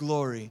gets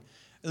glory.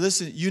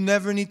 Listen, you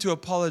never need to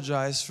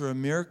apologize for a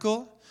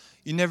miracle.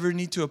 You never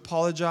need to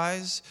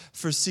apologize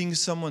for seeing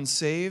someone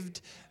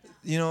saved.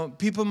 You know,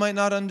 people might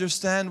not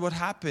understand what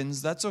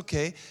happens. That's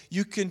okay.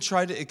 You can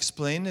try to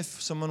explain if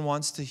someone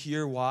wants to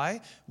hear why.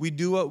 We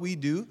do what we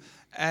do,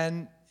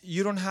 and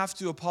you don't have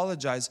to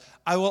apologize.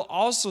 I will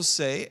also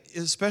say,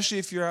 especially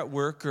if you're at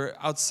work or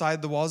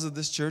outside the walls of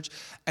this church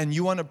and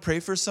you want to pray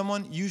for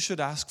someone, you should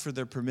ask for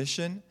their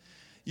permission.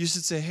 You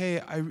should say,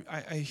 hey,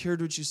 I heard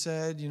what you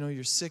said, you know,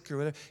 you're sick or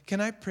whatever. Can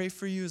I pray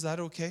for you? Is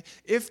that okay?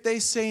 If they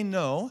say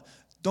no,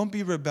 don't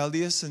be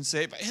rebellious and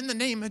say, in the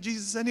name of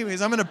Jesus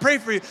anyways, I'm going to pray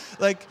for you.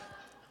 Like,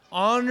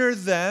 honor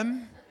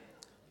them,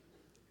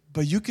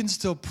 but you can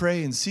still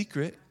pray in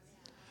secret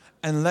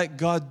and let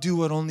God do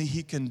what only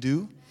He can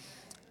do.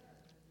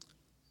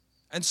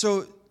 And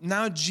so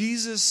now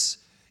Jesus,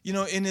 you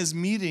know, in His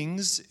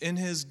meetings, in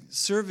His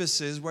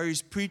services where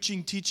He's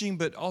preaching, teaching,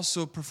 but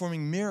also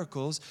performing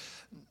miracles,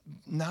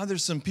 now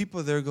there's some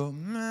people there who go,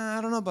 I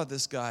don't know about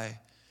this guy.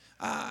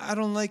 I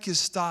don't like his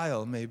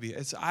style, maybe.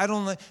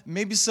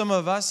 Maybe some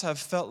of us have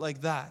felt like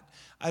that.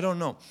 I don't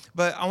know.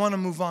 But I want to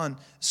move on.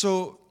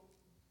 So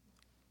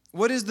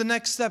what is the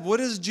next step? What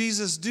does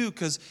Jesus do?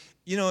 Because,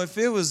 you know, if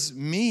it was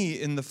me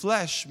in the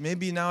flesh,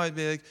 maybe now I'd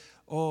be like,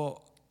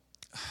 oh,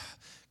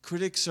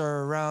 critics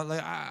are around,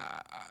 like,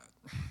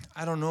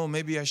 I don't know,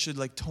 maybe I should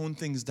like tone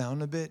things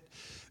down a bit.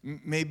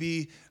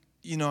 Maybe,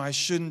 you know, I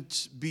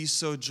shouldn't be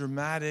so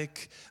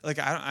dramatic. Like,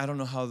 I don't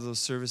know how those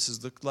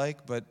services look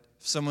like, but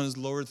if someone is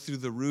lowered through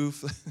the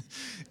roof,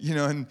 you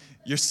know, and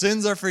your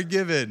sins are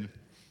forgiven,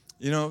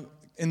 you know,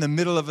 in the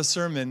middle of a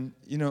sermon,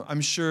 you know,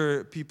 I'm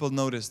sure people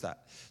notice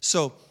that.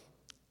 So,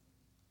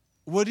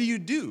 what do?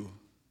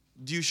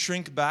 Do you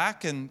shrink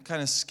back and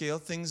kind of scale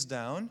things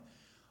down?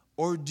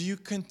 Or do you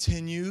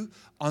continue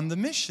on the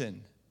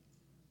mission?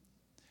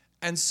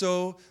 And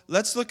so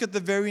let's look at the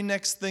very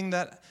next thing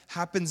that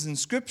happens in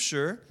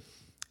Scripture.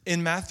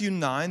 In Matthew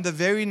 9, the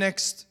very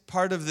next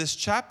part of this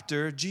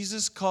chapter,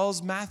 Jesus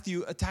calls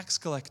Matthew a tax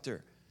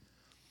collector.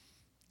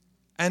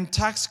 And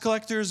tax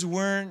collectors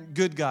weren't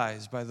good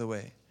guys, by the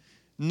way.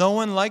 No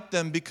one liked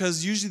them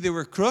because usually they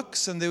were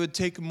crooks and they would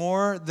take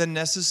more than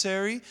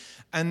necessary.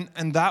 And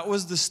that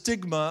was the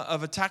stigma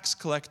of a tax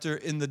collector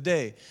in the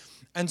day.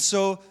 And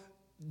so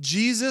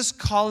Jesus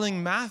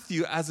calling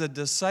Matthew as a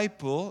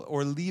disciple,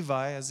 or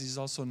Levi as he's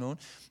also known,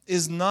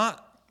 is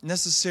not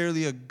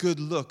necessarily a good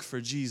look for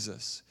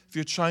Jesus. If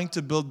you're trying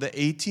to build the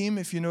A-team,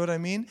 if you know what I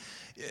mean,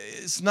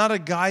 it's not a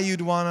guy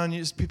you'd want on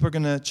your, people are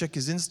going to check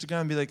his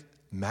Instagram and be like,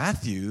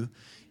 Matthew?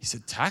 He's a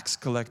tax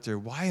collector.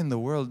 Why in the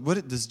world?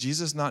 Does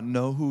Jesus not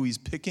know who he's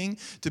picking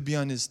to be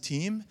on his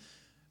team?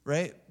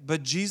 Right?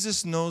 But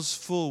Jesus knows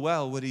full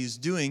well what he's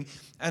doing.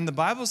 And the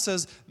Bible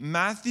says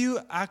Matthew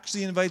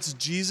actually invites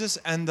Jesus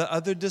and the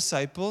other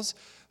disciples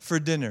for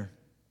dinner.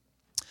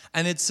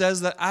 And it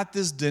says that at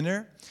this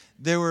dinner,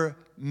 there were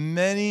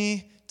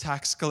many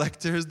tax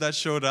collectors that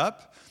showed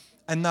up.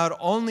 And not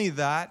only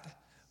that,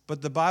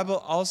 but the Bible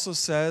also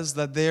says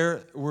that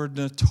there were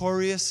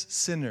notorious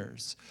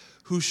sinners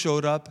who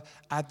showed up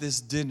at this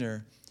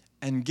dinner.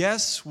 And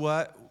guess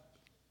what?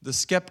 The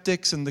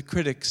skeptics and the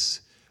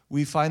critics,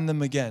 we find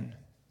them again,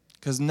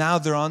 because now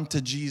they're on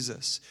to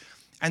Jesus.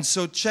 And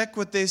so check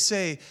what they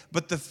say.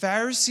 But the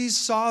Pharisees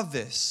saw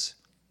this.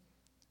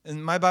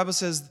 And my Bible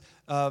says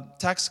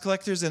tax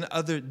collectors and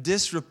other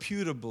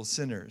disreputable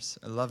sinners.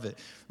 I love it.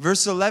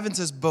 Verse 11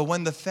 says, but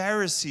when the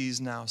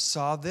Pharisees now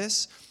saw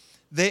this,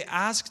 they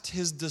asked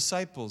his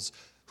disciples.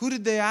 Who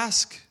did they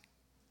ask?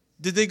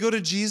 Did they go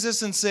to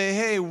Jesus and say,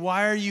 hey,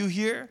 why are you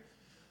here?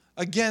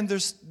 Again,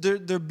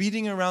 they're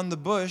beating around the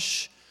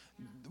bush,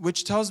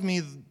 which tells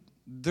me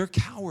they're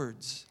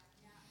cowards.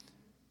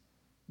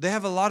 They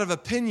have a lot of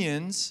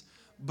opinions,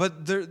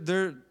 but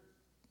they're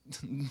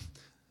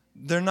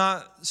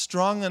not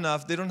strong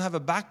enough. They don't have a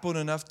backbone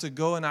enough to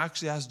go and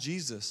actually ask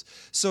Jesus.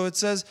 So it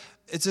says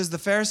the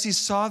Pharisees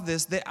saw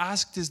this. They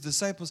asked his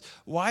disciples,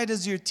 why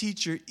does your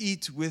teacher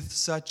eat with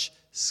such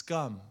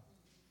scum?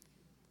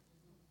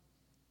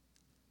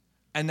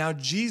 And now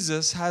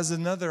Jesus has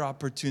another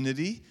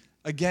opportunity.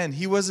 Again,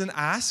 he wasn't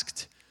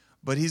asked,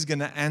 but he's going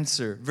to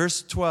answer.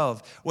 Verse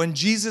 12, when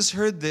Jesus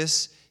heard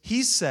this,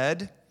 he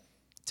said,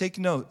 take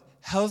note,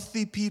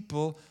 healthy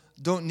people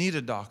don't need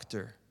a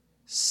doctor.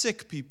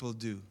 Sick people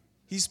do.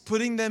 He's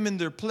putting them in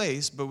their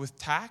place, but with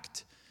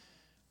tact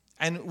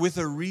and with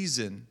a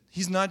reason.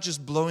 He's not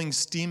just blowing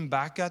steam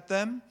back at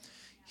them.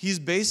 He's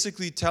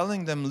basically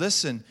telling them,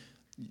 listen,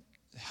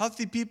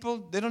 healthy people,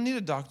 they don't need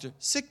a doctor.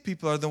 Sick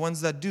people are the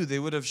ones that do. They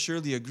would have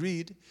surely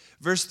agreed.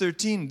 Verse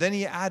 13, then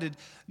he added,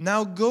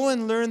 now go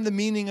and learn the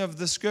meaning of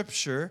the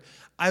scripture.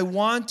 I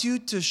want you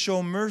to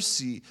show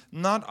mercy,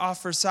 not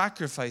offer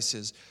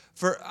sacrifices.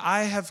 For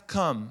I have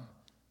come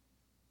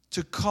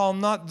to call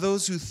not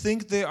those who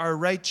think they are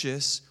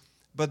righteous,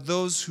 but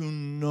those who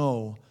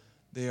know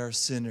they are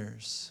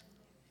sinners.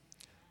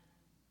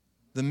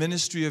 The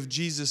ministry of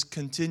Jesus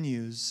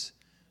continues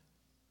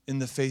in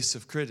the face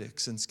of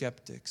critics and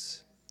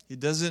skeptics. He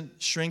doesn't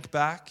shrink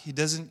back. He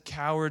doesn't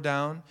cower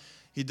down.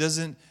 He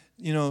doesn't,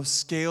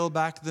 scale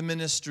back the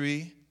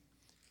ministry.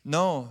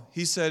 No,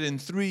 he said, in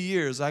 3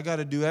 years, I got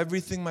to do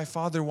everything my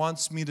Father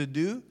wants me to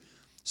do,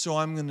 so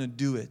I'm going to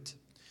do it.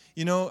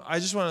 I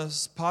just want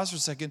to pause for a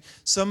second.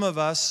 Some of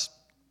us,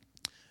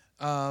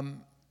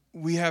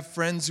 we have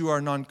friends who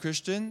are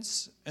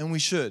non-Christians, and we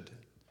should.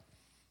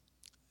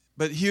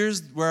 But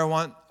here's where I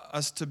want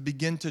us to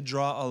begin to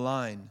draw a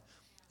line.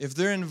 If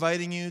they're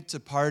inviting you to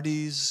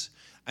parties,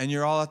 and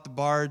you're all at the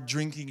bar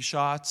drinking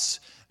shots,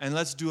 and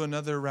let's do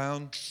another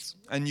round,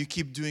 and you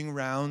keep doing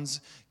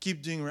rounds,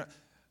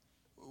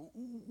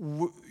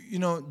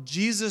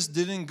 Jesus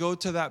didn't go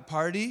to that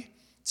party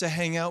to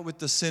hang out with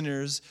the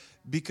sinners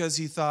because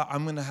he thought,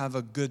 I'm going to have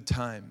a good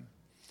time.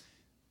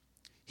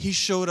 He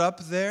showed up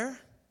there.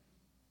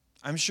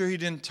 I'm sure he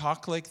didn't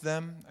talk like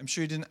them. I'm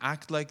sure he didn't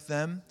act like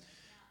them.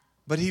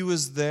 But he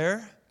was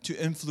there to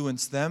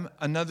influence them.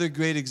 Another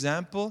great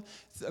example,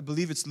 I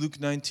believe it's Luke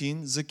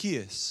 19,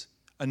 Zacchaeus.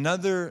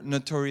 Another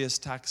notorious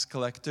tax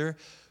collector,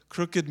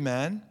 crooked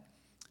man.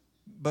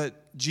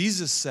 But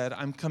Jesus said,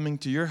 I'm coming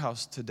to your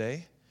house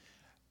today.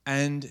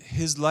 And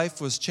his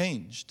life was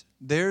changed.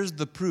 There's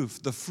the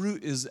proof. The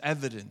fruit is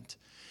evident.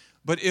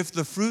 But if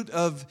the fruit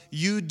of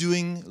you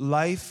doing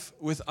life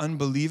with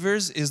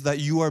unbelievers is that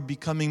you are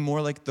becoming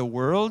more like the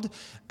world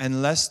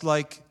and less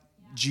like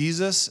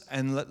Jesus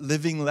and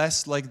living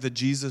less like the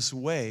Jesus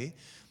way,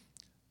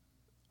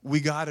 we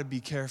got to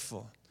be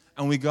careful.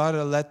 And we got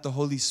to let the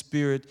Holy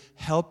Spirit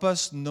help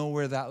us know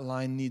where that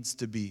line needs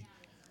to be.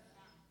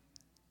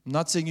 I'm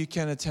not saying you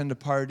can't attend a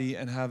party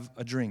and have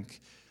a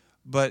drink.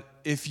 But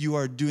if you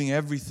are doing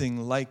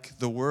everything like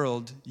the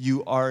world,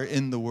 you are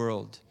in the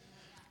world.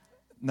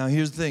 Now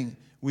here's the thing.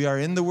 We are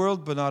in the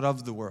world, but not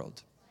of the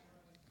world.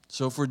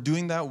 So if we're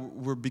doing that,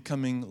 we're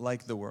becoming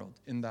like the world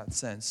in that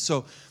sense.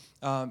 So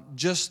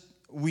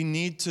we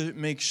need to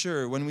make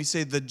sure when we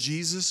say the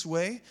Jesus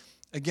way,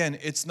 again,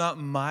 it's not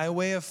my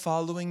way of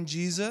following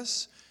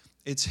Jesus.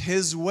 It's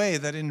his way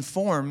that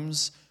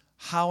informs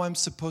how I'm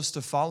supposed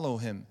to follow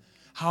him,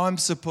 how I'm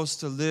supposed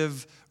to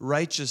live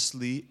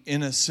righteously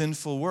in a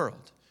sinful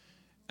world.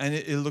 And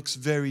it looks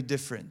very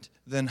different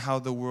than how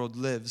the world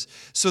lives.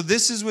 So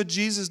this is what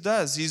Jesus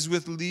does. He's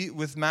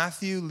with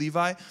Matthew,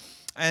 Levi,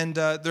 and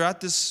they're at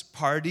this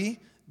party.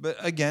 But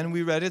again,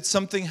 we read it.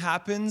 Something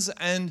happens,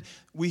 and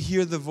we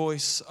hear the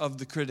voice of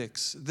the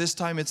critics. This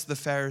time it's the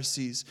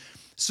Pharisees.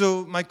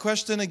 So my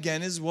question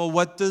again is, well,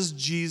 what does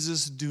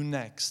Jesus do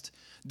next?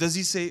 Does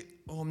he say,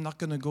 I'm not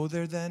going to go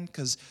there then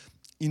because,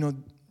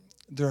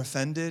 they're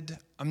offended.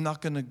 I'm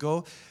not going to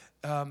go.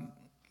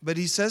 But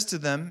he says to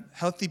them,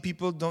 healthy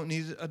people don't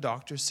need a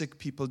doctor, sick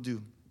people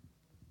do.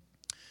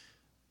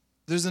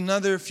 There's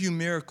another few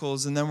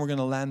miracles, and then we're going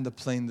to land the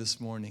plane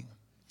this morning.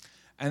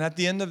 And at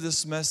the end of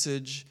this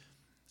message,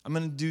 I'm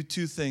going to do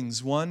two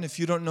things. One, if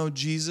you don't know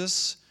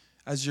Jesus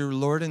as your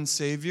Lord and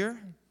Savior,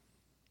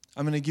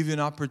 I'm going to give you an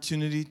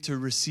opportunity to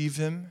receive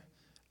him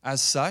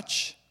as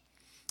such.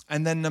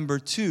 And then number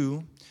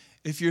two,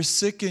 if you're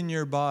sick in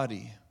your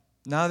body,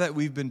 now that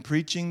we've been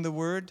preaching the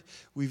word,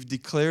 we've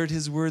declared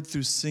his word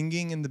through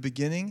singing in the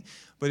beginning,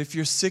 but if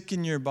you're sick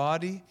in your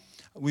body,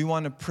 we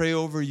want to pray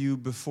over you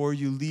before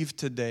you leave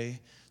today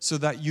so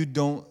that you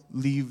don't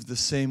leave the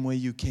same way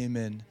you came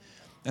in.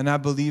 And I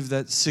believe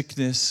that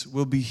sickness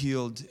will be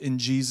healed in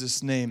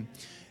Jesus' name.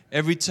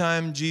 Every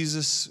time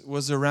Jesus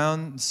was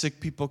around, sick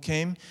people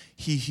came,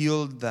 he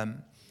healed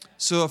them.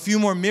 So a few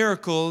more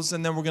miracles,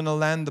 and then we're going to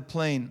land the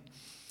plane.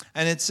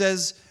 And it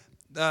says,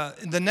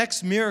 in the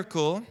next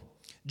miracle,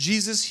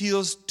 Jesus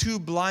heals 2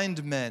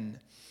 blind men.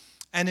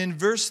 And in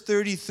verse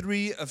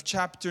 33 of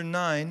chapter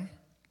 9,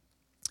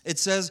 it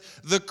says,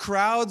 the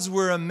crowds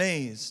were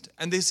amazed,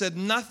 and they said,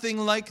 nothing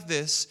like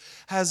this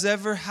has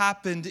ever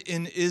happened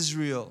in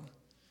Israel.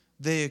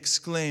 They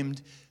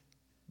exclaimed,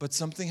 but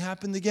something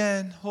happened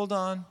again. Hold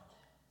on.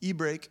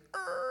 E-break.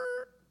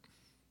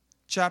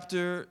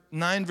 Chapter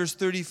 9, verse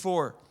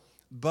 34.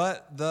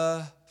 But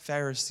the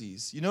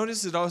Pharisees. You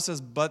notice it always says,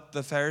 but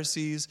the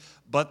Pharisees,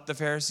 but the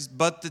Pharisees,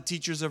 but the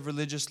teachers of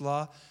religious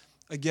law.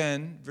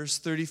 Again, verse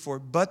 34.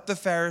 But the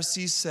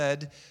Pharisees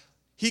said,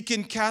 he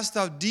can cast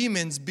out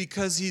demons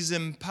because he's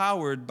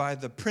empowered by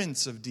the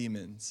prince of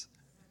demons.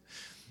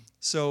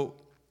 So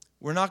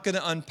we're not going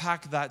to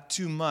unpack that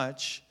too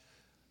much,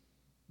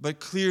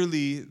 but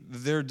clearly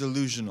they're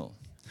delusional.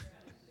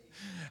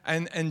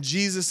 And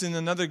Jesus in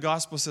another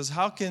gospel says,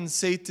 how can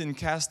Satan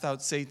cast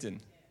out Satan?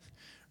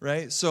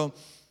 Right? So,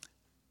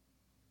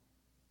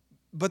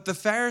 but the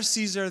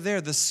Pharisees are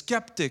there, the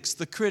skeptics,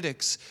 the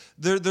critics.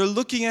 They're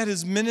looking at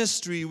his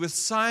ministry with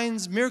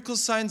signs, miracle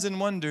signs and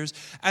wonders,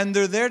 and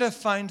they're there to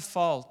find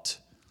fault.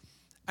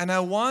 And I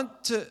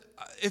want to,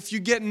 if you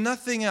get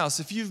nothing else,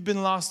 if you've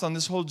been lost on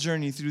this whole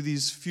journey through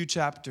these few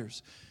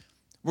chapters,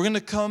 We're going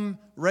to come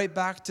right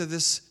back to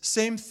this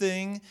same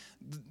thing.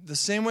 The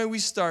same way we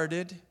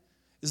started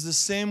is the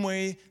same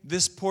way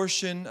this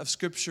portion of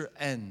Scripture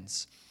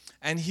ends.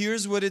 And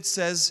here's what it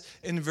says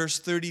in verse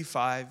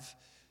 35.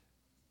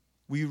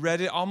 We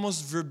read it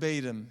almost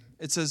verbatim.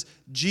 It says,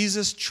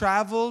 Jesus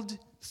traveled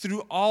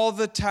through all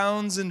the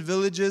towns and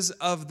villages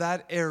of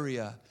that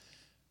area.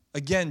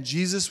 Again,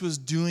 Jesus was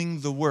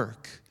doing the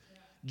work.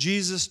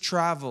 Jesus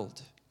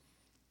traveled.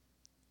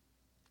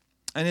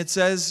 And it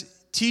says,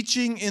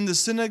 teaching in the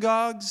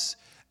synagogues,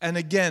 and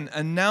again,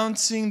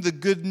 announcing the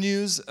good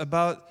news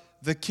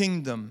about the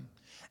kingdom.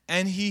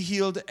 And he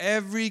healed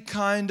every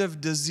kind of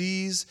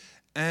disease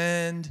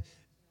and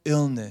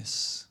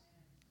illness.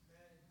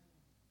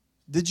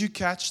 Did you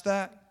catch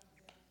that?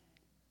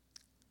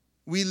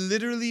 We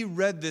literally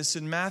read this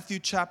in Matthew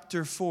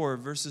chapter 4,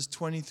 verses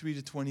 23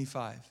 to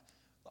 25.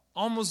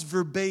 Almost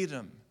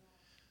verbatim.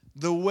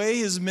 The way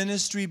his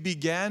ministry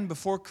began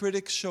before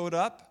critics showed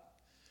up,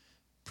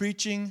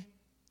 preaching,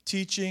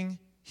 teaching,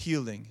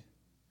 healing.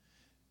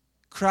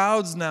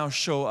 Crowds now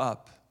show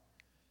up.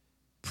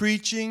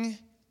 Preaching,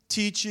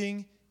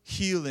 teaching,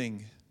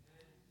 healing.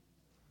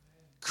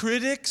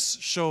 Critics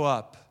show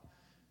up.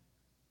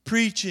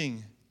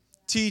 Preaching,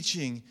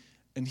 teaching,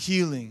 and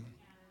healing.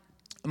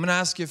 I'm going to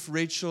ask if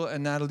Rachel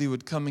and Natalie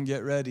would come and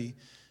get ready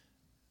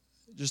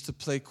just to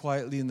play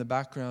quietly in the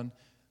background.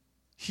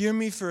 Hear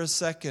me for a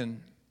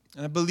second.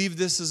 And I believe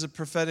this is a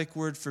prophetic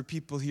word for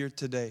people here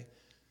today.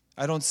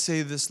 I don't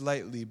say this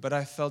lightly, but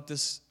I felt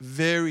this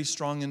very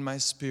strong in my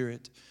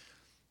spirit.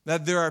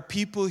 That there are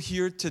people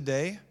here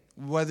today,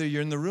 whether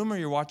you're in the room or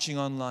you're watching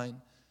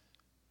online.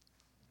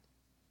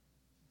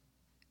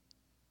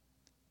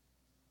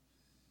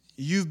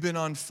 You've been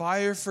on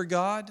fire for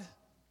God,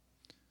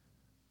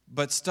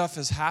 but stuff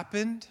has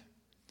happened.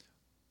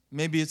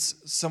 Maybe it's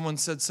someone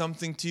said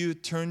something to you,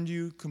 it turned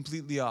you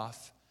completely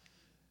off.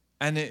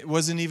 And it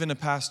wasn't even a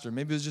pastor.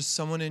 Maybe it was just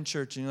someone in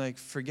church, and you're like,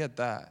 forget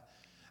that.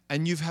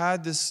 And you've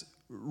had this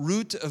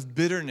root of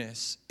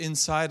bitterness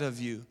inside of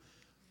you.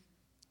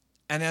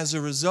 And as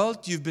a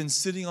result, you've been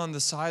sitting on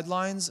the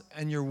sidelines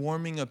and you're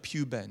warming a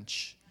pew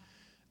bench.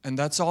 And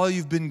that's all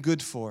you've been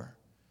good for,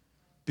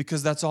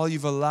 because that's all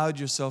you've allowed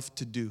yourself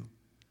to do.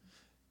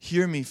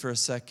 Hear me for a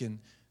second.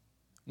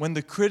 When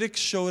the critics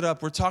showed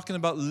up, we're talking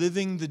about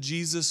living the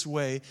Jesus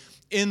way.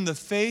 In the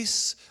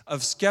face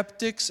of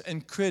skeptics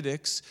and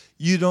critics,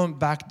 you don't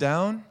back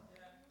down.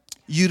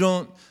 You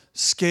don't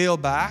scale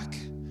back.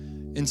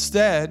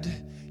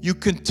 Instead, you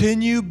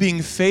continue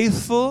being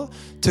faithful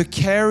to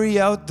carry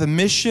out the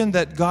mission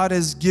that God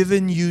has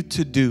given you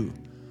to do.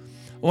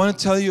 I want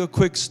to tell you a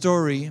quick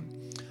story,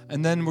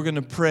 and then we're going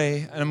to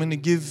pray. And I'm going to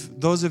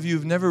give those of you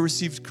who've never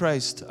received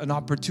Christ an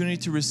opportunity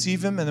to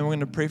receive Him, and then we're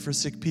going to pray for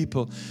sick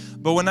people.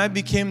 But when I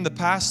became the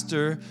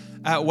pastor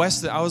at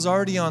Weston, I was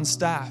already on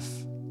staff.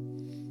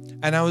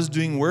 And I was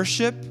doing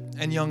worship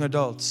and young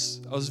adults.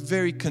 I was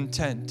very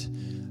content.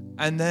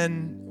 And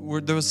then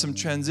there was some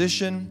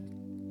transition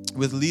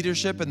with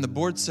leadership, and the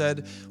board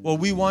said, well,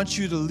 we want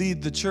you to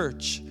lead the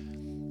church.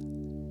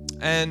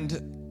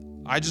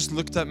 And I just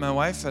looked at my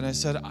wife and I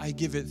said, I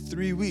give it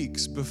 3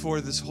 weeks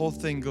before this whole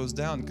thing goes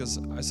down, because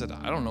I said,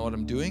 I don't know what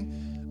I'm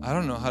doing. I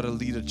don't know how to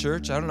lead a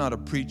church. I don't know how to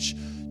preach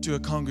to a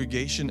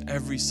congregation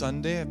every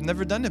Sunday. I've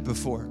never done it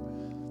before.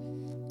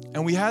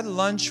 And we had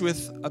lunch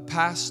with a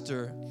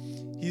pastor.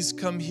 He's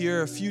come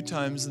here a few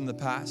times in the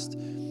past.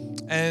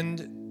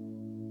 And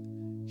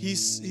he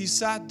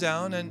sat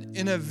down, and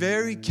in a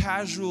very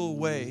casual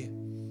way,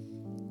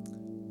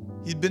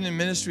 he'd been in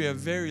ministry a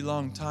very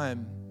long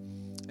time.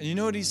 And you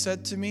know what he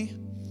said to me?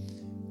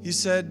 He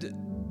said,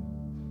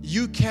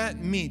 you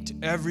can't meet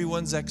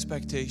everyone's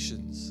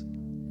expectations.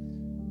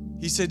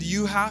 He said,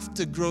 you have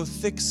to grow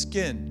thick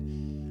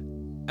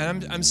skin.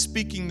 And I'm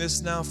speaking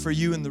this now for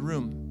you in the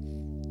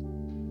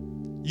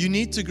room. You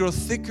need to grow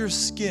thicker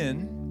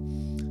skin,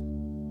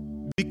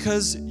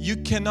 because you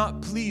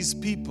cannot please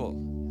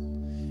people.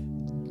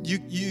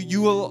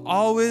 You will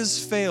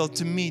always fail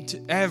to meet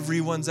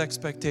everyone's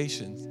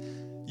expectations.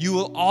 You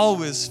will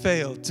always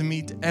fail to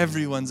meet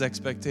everyone's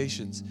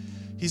expectations.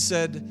 He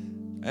said,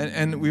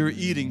 and we were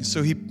eating,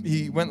 so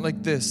he went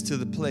like this to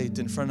the plate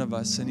in front of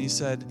us, and he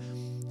said,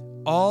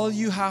 all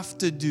you have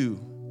to do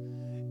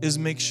is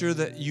make sure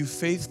that you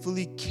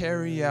faithfully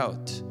carry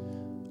out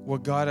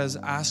what God has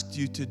asked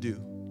you to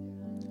do.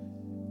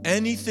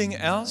 Anything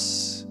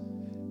else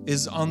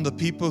is on the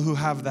people who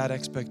have that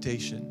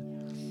expectation.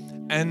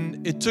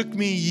 And it took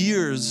me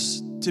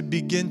years to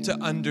begin to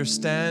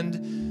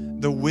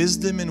understand the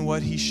wisdom in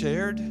what he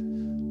shared.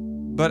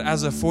 But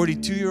as a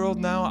 42-year-old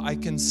now, I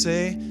can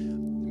say,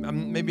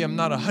 maybe I'm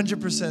not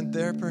 100%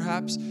 there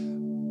perhaps,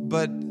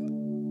 but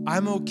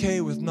I'm okay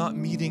with not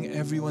meeting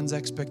everyone's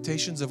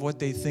expectations of what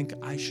they think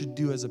I should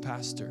do as a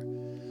pastor.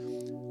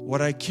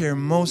 What I care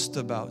most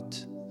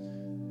about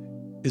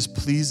is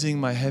pleasing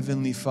my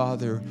Heavenly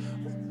Father.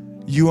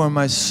 You are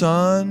my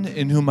Son,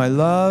 in whom I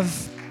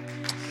love,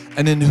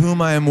 and in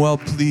whom I am well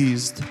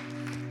pleased.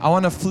 I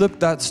want to flip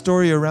that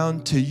story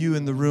around to you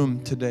in the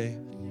room today.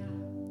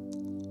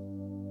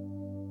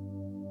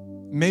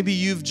 Maybe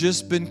you've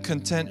just been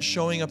content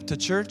showing up to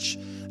church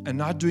and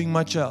not doing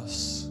much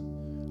else.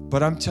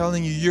 But I'm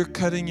telling you, you're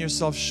cutting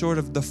yourself short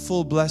of the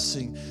full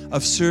blessing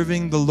of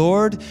serving the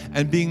Lord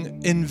and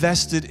being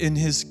invested in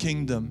His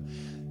kingdom.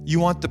 You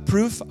want the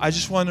proof? I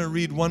just want to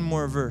read one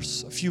more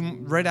verse.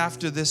 Right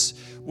after this,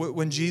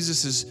 when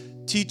Jesus is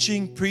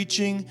teaching,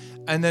 preaching,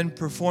 and then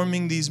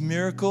performing these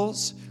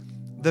miracles,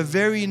 the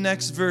very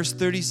next verse,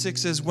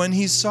 36, says, when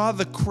He saw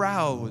the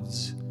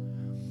crowds,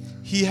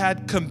 He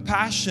had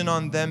compassion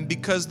on them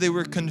because they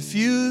were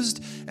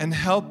confused and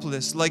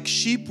helpless, like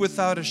sheep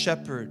without a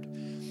shepherd.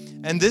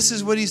 And this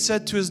is what He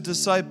said to His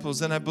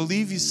disciples, and I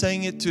believe He's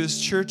saying it to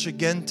His church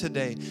again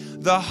today.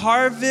 The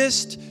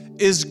harvest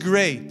is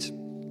great,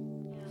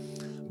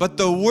 but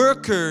the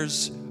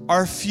workers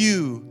are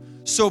few.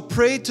 So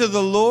pray to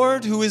the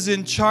Lord who is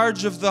in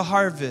charge of the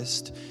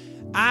harvest.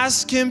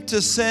 Ask Him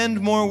to send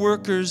more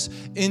workers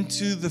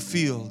into the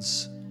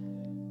fields.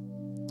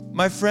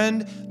 My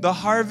friend, the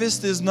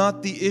harvest is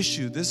not the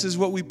issue. This is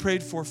what we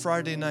prayed for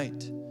Friday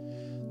night.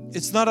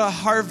 It's not a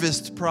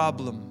harvest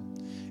problem.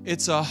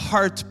 It's a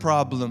heart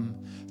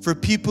problem for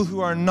people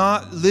who are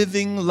not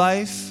living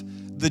life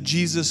the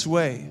Jesus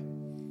way.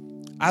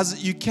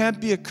 As you can't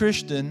be a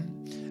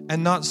Christian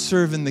and not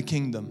serve in the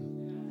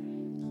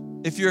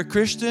kingdom. If you're a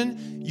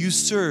Christian, you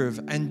serve.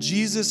 And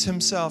Jesus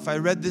Himself, I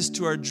read this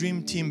to our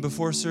dream team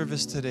before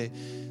service today.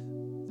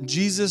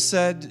 Jesus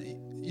said,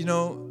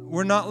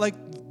 we're not like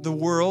the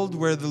world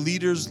where the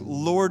leaders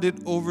lord it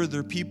over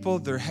their people.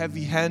 They're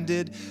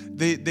heavy-handed.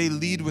 They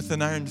lead with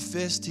an iron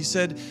fist. He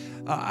said,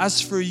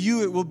 as for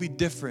you, it will be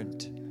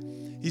different.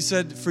 He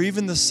said, for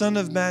even the Son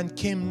of Man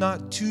came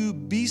not to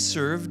be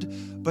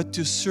served, but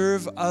to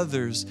serve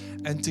others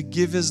and to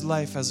give His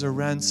life as a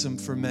ransom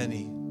for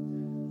many.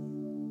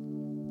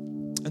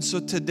 And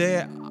so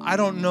today, I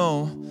don't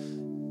know,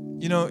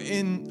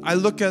 I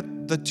look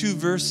at the two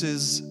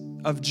verses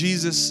of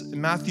Jesus,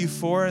 Matthew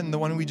 4 and the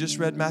one we just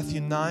read,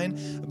 Matthew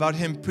 9, about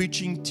Him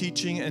preaching,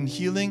 teaching, and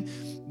healing.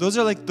 Those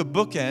are like the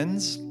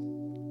bookends.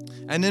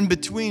 And in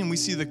between, we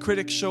see the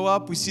critics show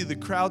up, we see the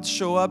crowds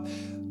show up,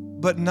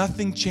 but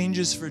nothing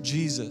changes for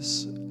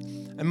Jesus.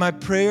 And my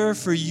prayer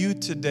for you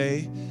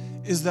today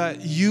is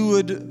that you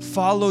would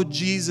follow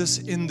Jesus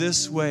in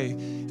this way.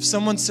 If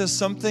someone says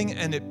something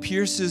and it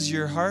pierces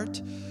your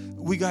heart,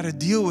 we got to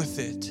deal with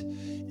it.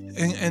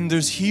 And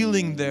there's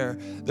healing there.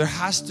 There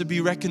has to be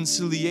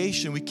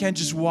reconciliation. We can't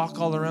just walk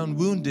all around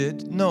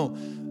wounded. No,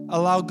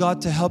 allow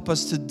God to help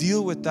us to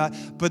deal with that.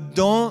 But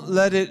don't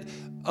let it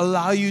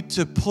allow you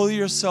to pull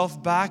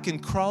yourself back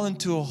and crawl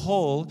into a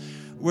hole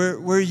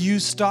where you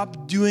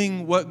stop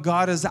doing what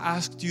God has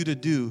asked you to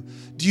do.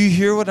 Do you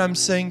hear what I'm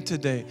saying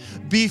today?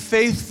 Be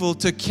faithful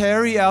to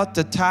carry out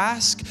the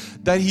task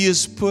that He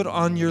has put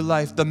on your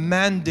life, the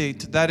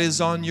mandate that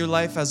is on your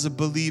life as a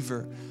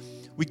believer.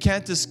 We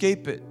can't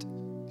escape it.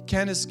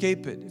 Can't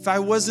escape it. If I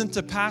wasn't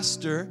a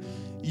pastor,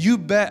 you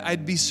bet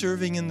I'd be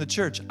serving in the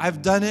church.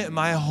 I've done it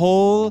my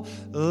whole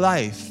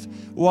life.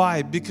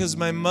 Why? Because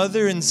my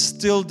mother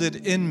instilled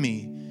it in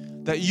me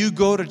that you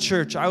go to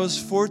church. I was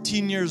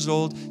 14 years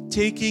old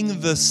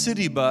taking the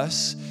city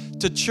bus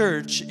to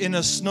church in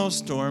a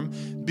snowstorm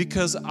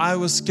because I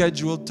was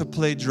scheduled to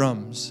play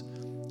drums.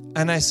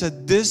 And I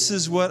said, this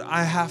is what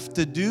I have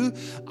to do.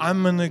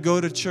 I'm going to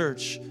go to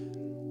church.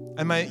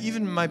 And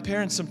even my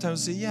parents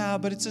sometimes say, yeah,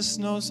 but it's a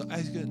snowstorm.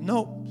 I go,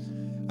 no,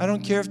 I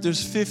don't care if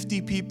there's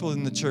 50 people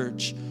in the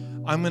church.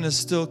 I'm going to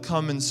still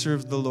come and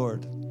serve the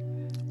Lord.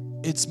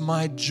 It's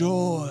my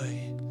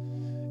joy.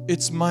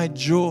 It's my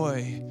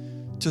joy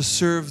to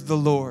serve the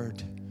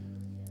Lord.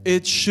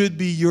 It should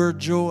be your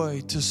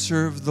joy to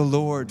serve the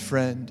Lord,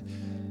 friend.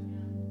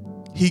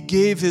 He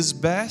gave His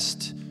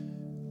best,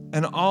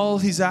 and all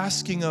He's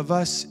asking of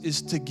us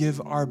is to give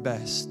our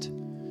best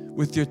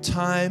with your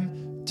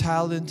time,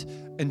 talent,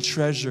 and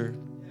treasure.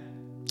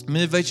 I'm going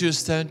to invite you to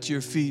stand to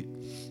your feet.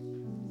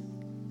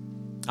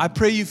 I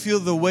pray you feel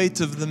the weight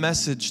of the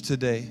message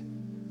today.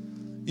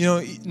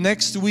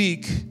 Next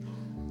week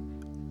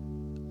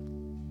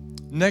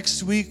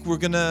we're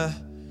going to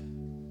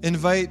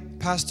invite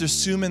Pastor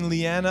Sum and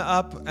Leanna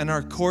up and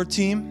our core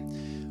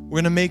team.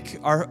 We're going to make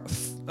our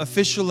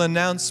official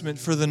announcement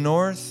for the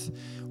North.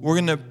 We're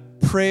going to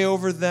pray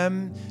over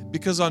them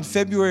because on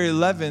February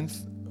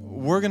 11th,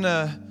 we're going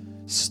to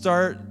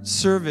start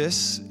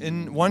service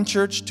in one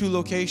church, 2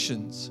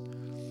 locations.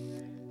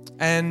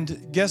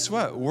 And guess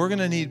what? We're going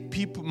to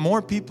need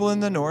more people in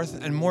the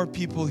North and more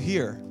people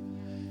here.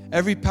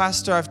 Every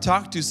pastor I've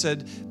talked to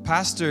said,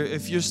 Pastor,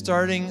 if you're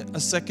starting a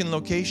second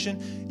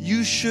location,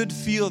 you should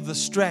feel the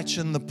stretch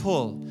and the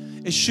pull.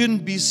 It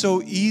shouldn't be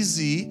so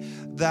easy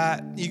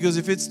that, he goes,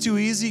 if it's too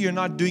easy, you're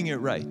not doing it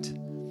right.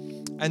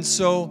 And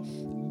so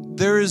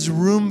there is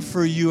room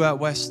for you at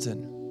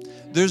Weston.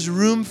 There's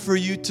room for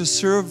you to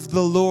serve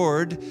the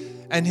Lord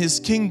and His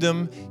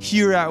kingdom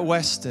here at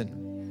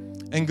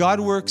Weston. And God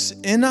works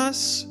in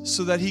us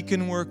so that He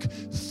can work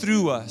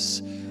through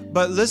us.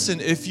 But listen,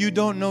 if you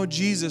don't know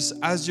Jesus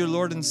as your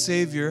Lord and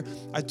Savior,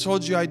 I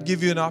told you I'd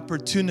give you an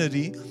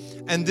opportunity.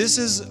 And this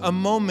is a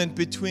moment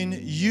between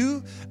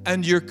you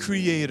and your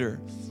Creator.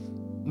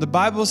 The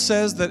Bible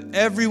says that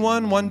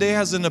everyone one day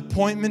has an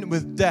appointment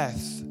with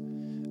death.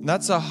 And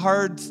that's a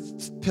hard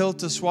pill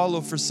to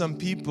swallow for some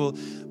people.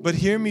 But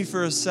hear me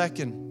for a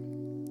second.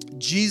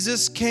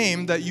 Jesus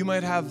came that you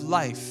might have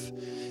life.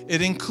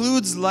 It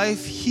includes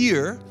life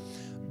here,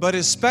 but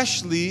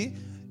especially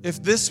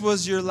if this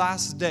was your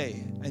last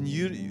day,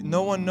 and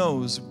no one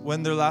knows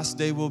when their last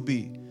day will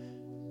be.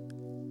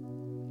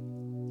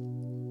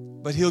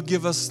 But He'll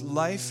give us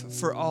life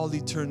for all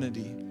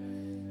eternity.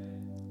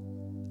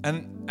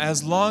 And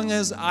as long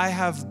as I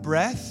have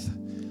breath,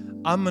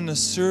 I'm going to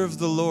serve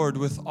the Lord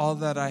with all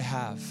that I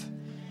have.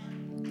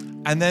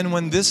 And then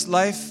when this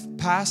life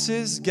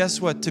passes, guess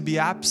what? To be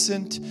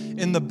absent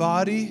in the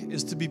body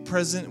is to be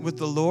present with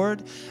the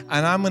Lord.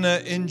 And I'm going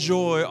to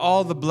enjoy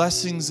all the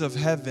blessings of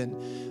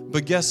heaven.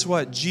 But guess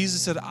what?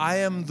 Jesus said, I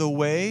am the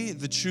way,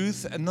 the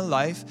truth, and the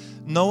life.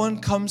 No one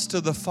comes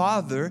to the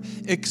Father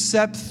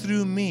except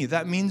through me.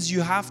 That means you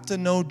have to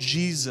know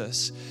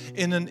Jesus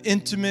in an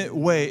intimate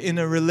way, in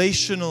a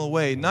relational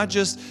way. Not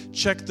just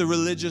check the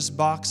religious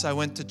box, I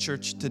went to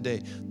church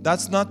today.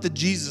 That's not the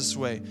Jesus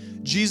way.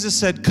 Jesus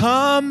said,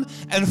 come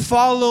and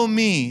follow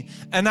me,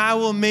 and I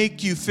will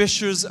make you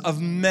fishers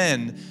of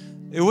men.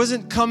 It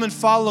wasn't come and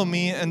follow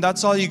me, and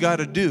that's all you got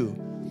to do.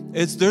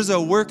 There's a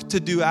work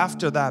to do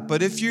after that.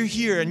 But if you're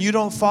here and you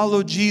don't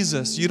follow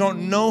Jesus, you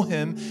don't know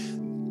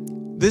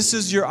Him, this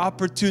is your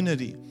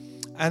opportunity.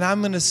 And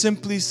I'm going to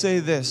simply say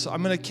this.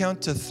 I'm going to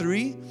count to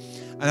 3.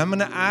 And I'm going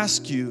to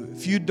ask you,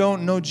 if you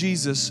don't know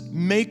Jesus,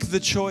 make the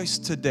choice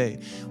today.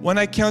 When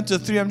I count to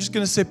 3, I'm just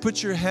going to say,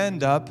 put your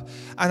hand up.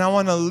 And I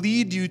want to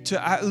lead you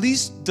to at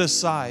least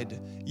decide,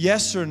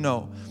 yes or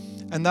no.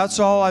 And that's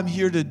all I'm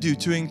here to do,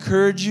 to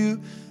encourage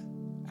you.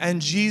 And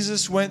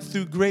Jesus went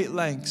through great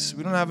lengths.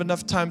 We don't have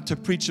enough time to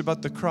preach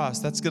about the cross.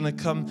 That's going to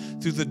come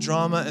through the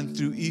drama and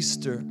through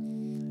Easter.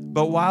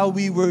 But while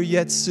we were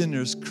yet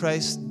sinners,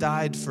 Christ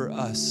died for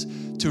us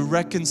to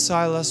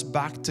reconcile us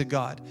back to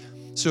God.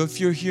 So if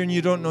you're here and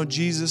you don't know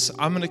Jesus,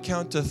 I'm going to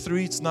count to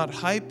 3. It's not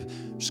hype.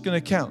 I'm just going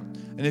to count.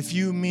 And if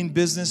you mean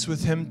business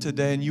with Him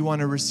today and you want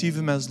to receive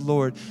Him as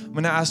Lord, I'm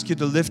going to ask you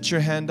to lift your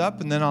hand up,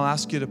 and then I'll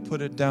ask you to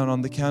put it down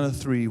on the count of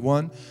 3.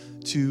 1,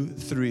 2,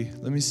 3.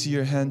 Let me see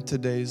your hand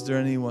today. Is there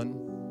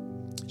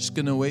anyone? Just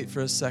going to wait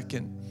for a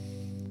second.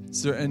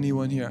 Is there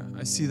anyone here?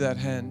 I see that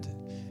hand.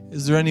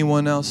 Is there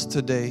anyone else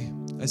today?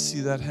 I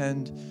see that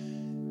hand.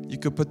 You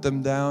could put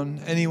them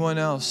down. Anyone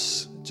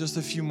else? Just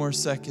a few more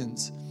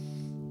seconds.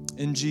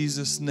 In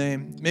Jesus'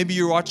 name. Maybe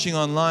you're watching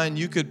online.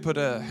 You could put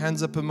a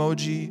hands up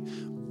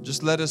emoji.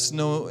 Just let us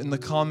know in the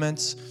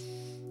comments.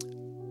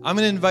 I'm going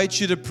to invite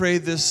you to pray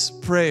this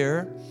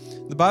prayer.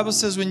 The Bible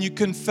says when you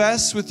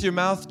confess with your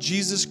mouth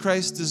Jesus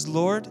Christ is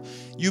Lord,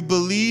 you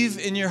believe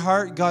in your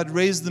heart God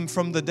raised Him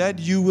from the dead,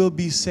 you will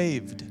be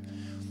saved.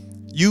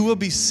 You will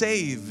be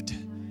saved.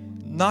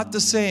 Not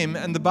the same.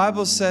 And the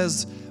Bible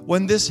says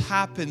when this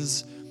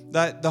happens,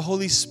 that the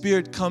Holy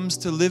Spirit comes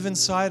to live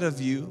inside of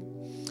you,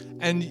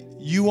 and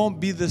you won't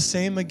be the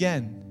same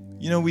again.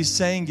 You know, we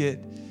sang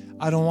it,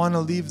 I don't want to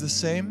leave the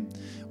same.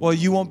 Well,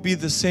 you won't be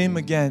the same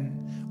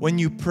again when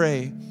you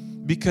pray,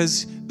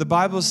 because the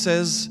Bible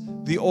says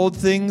the old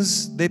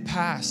things, they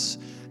pass,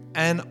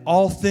 and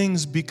all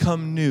things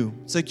become new.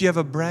 It's like you have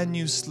a brand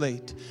new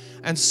slate.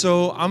 And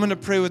so I'm going to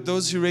pray with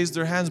those who raise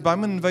their hands, but I'm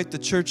going to invite the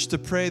church to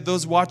pray.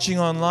 Those watching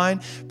online,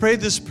 pray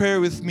this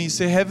prayer with me.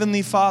 Say,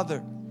 Heavenly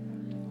Father,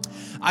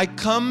 I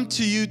come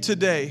to you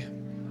today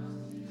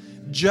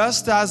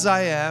just as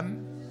I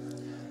am,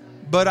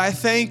 but I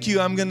thank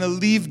you I'm going to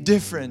leave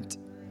different.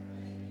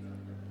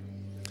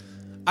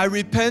 I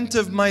repent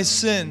of my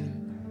sin,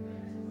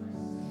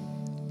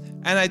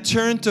 and I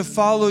turn to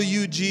follow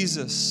you,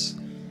 Jesus.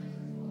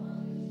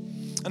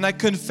 And I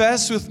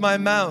confess with my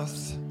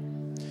mouth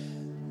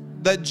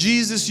that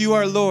Jesus, you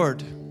are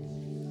Lord.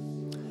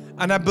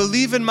 And I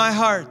believe in my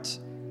heart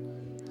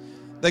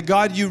that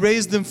God, you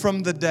raised Him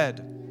from the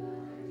dead.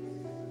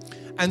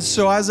 And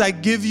so as I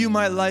give you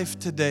my life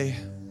today,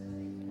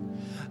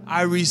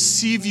 I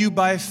receive you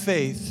by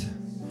faith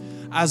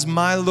as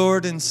my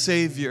Lord and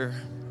Savior.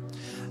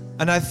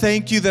 And I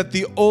thank you that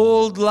the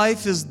old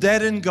life is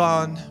dead and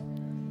gone,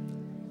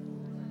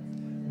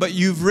 but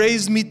you've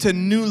raised me to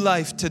new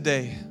life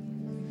today,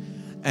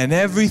 and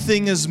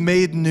everything is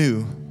made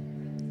new.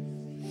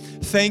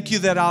 Thank you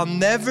that I'll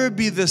never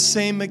be the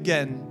same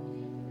again.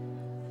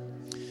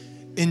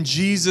 In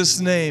Jesus'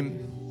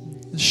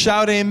 name,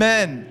 shout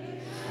amen.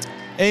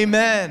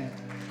 Amen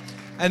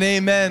and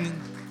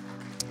amen.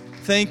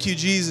 Thank you,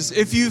 Jesus.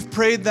 If you've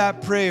prayed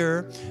that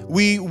prayer,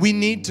 we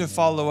need to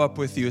follow up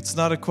with you. It's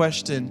not a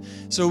question.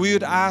 So we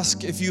would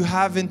ask, if you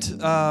haven't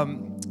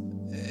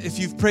if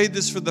you've prayed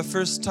this for the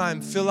first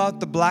time, fill out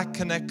the black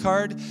Connect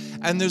card,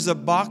 and there's a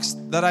box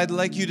that I'd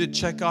like you to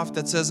check off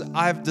that says,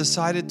 I've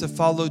decided to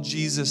follow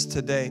Jesus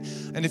today.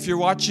 And if you're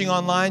watching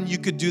online, you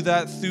could do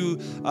that through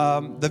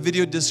the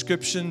video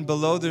description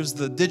below. There's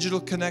the digital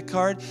Connect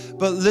card.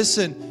 But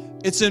listen,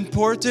 it's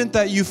important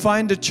that you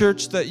find a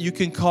church that you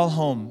can call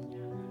home.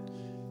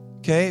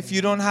 Okay, if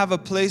you don't have a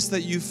place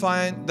that you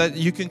find that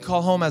you can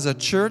call home as a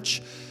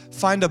church,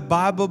 find a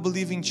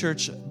Bible-believing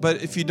church.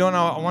 But if you don't,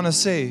 I want to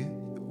say,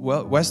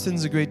 well,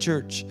 Weston's a great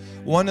church,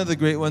 one of the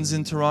great ones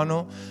in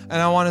Toronto.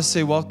 And I want to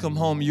say, welcome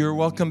home. You're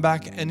welcome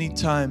back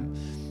anytime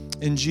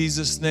in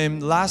Jesus' name.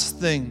 Last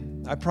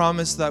thing, I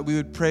promised that we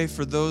would pray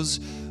for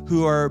those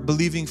who are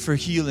believing for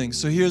healing.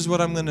 So here's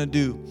what I'm going to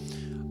do.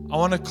 I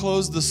want to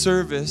close the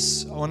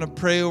service. I want to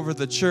pray over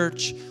the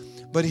church.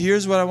 But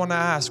here's what I want to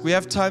ask. We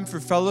have time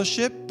for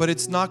fellowship, but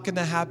it's not going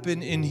to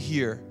happen in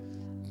here.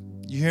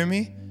 You hear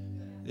me?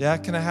 Yeah,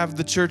 can I have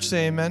the church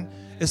say amen?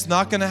 It's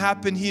not going to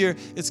happen here.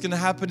 It's going to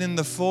happen in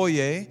the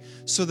foyer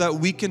so that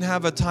we can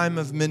have a time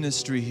of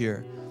ministry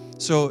here.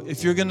 So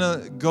if you're going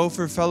to go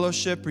for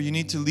fellowship or you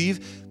need to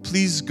leave,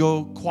 please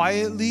go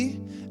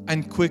quietly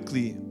and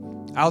quickly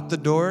out the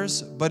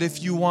doors. But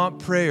if you want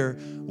prayer,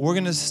 we're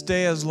going to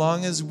stay as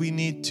long as we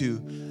need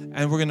to.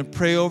 And we're going to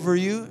pray over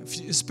you,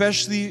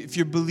 especially if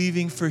you're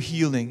believing for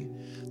healing.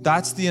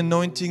 That's the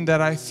anointing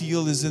that I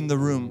feel is in the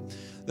room.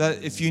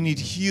 That if you need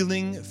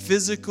healing,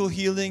 physical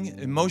healing,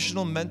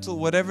 emotional, mental,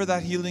 whatever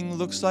that healing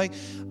looks like,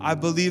 I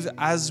believe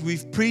as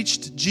we've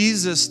preached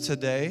Jesus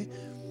today,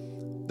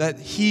 that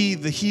He,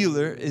 the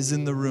healer, is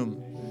in the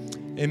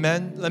room.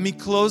 Amen. Let me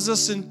close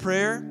us in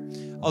prayer.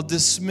 I'll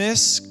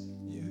dismiss.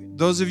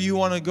 Those of you who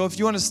want to go, if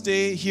you want to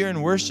stay here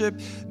and worship,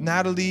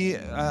 Natalie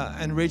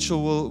and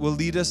Rachel will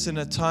lead us in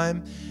a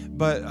time.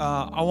 But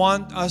I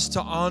want us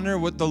to honor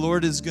what the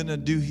Lord is going to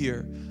do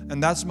here.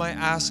 And that's my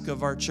ask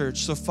of our church.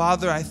 So,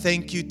 Father, I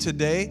thank you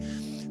today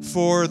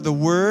for the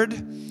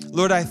word.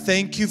 Lord, I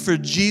thank you for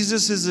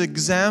Jesus'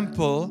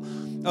 example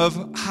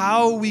of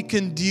how we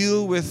can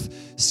deal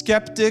with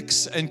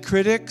skeptics and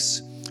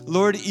critics.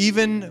 Lord,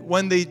 even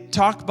when they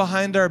talk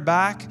behind our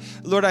back,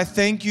 Lord, I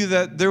thank you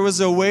that there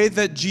was a way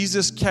that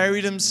Jesus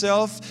carried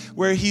himself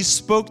where he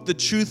spoke the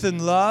truth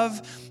in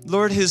love.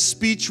 Lord, his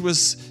speech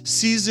was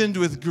seasoned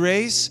with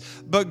grace.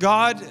 But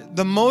God,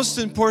 the most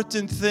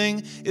important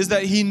thing is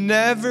that he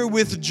never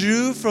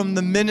withdrew from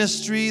the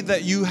ministry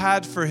that you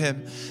had for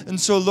him. And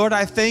so, Lord,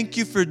 I thank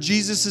you for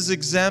Jesus'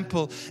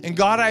 example. And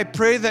God, I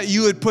pray that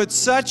you would put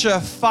such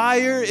a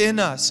fire in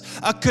us,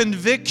 a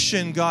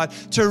conviction, God,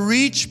 to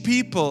reach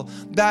people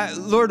that,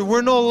 Lord,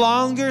 we're no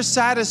longer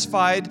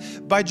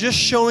satisfied by just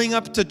showing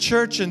up to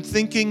church and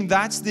thinking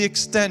that's the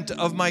extent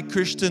of my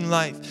Christian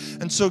life.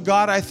 And so,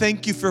 God, I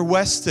thank you for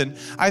Weston.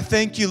 I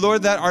thank you,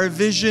 Lord, that our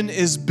vision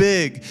is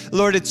big.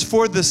 Lord, it's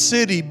for the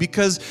city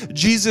because,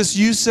 Jesus,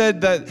 you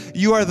said that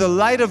you are the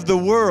light of the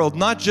world,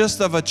 not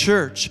just of a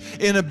church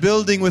in a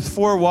building with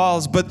four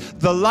walls, but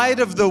the light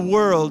of the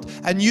world.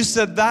 And you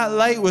said that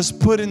light was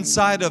put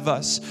inside of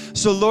us.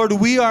 So, Lord,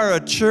 we are a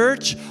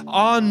church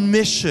on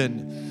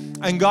mission.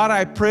 And God,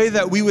 I pray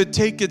that we would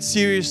take it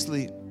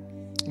seriously.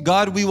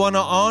 God, we want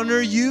to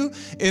honor you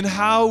in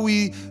how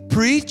we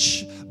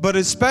preach, but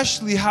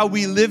especially how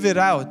we live it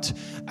out.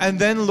 And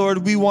then, Lord,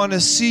 we want to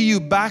see you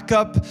back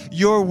up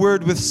your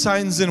word with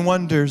signs and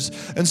wonders.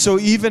 And so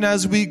even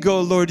as we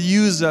go, Lord,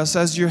 use us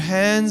as your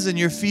hands and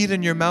your feet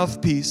and your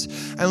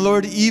mouthpiece. And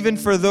Lord, even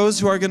for those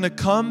who are going to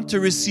come to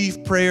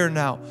receive prayer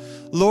now,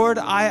 Lord,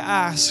 I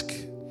ask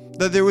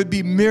that there would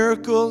be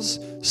miracles,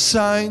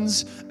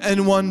 signs,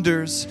 and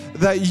wonders,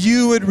 that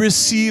you would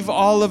receive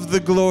all of the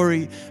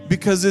glory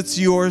because it's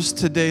yours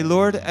today,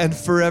 Lord, and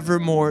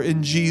forevermore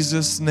in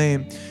Jesus'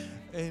 name.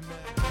 Amen.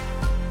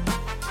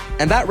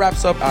 And that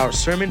wraps up our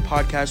sermon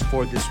podcast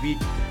for this week.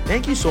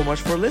 Thank you so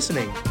much for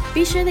listening.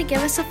 Be sure to give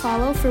us a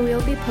follow, for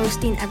we'll be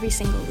posting every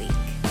single week.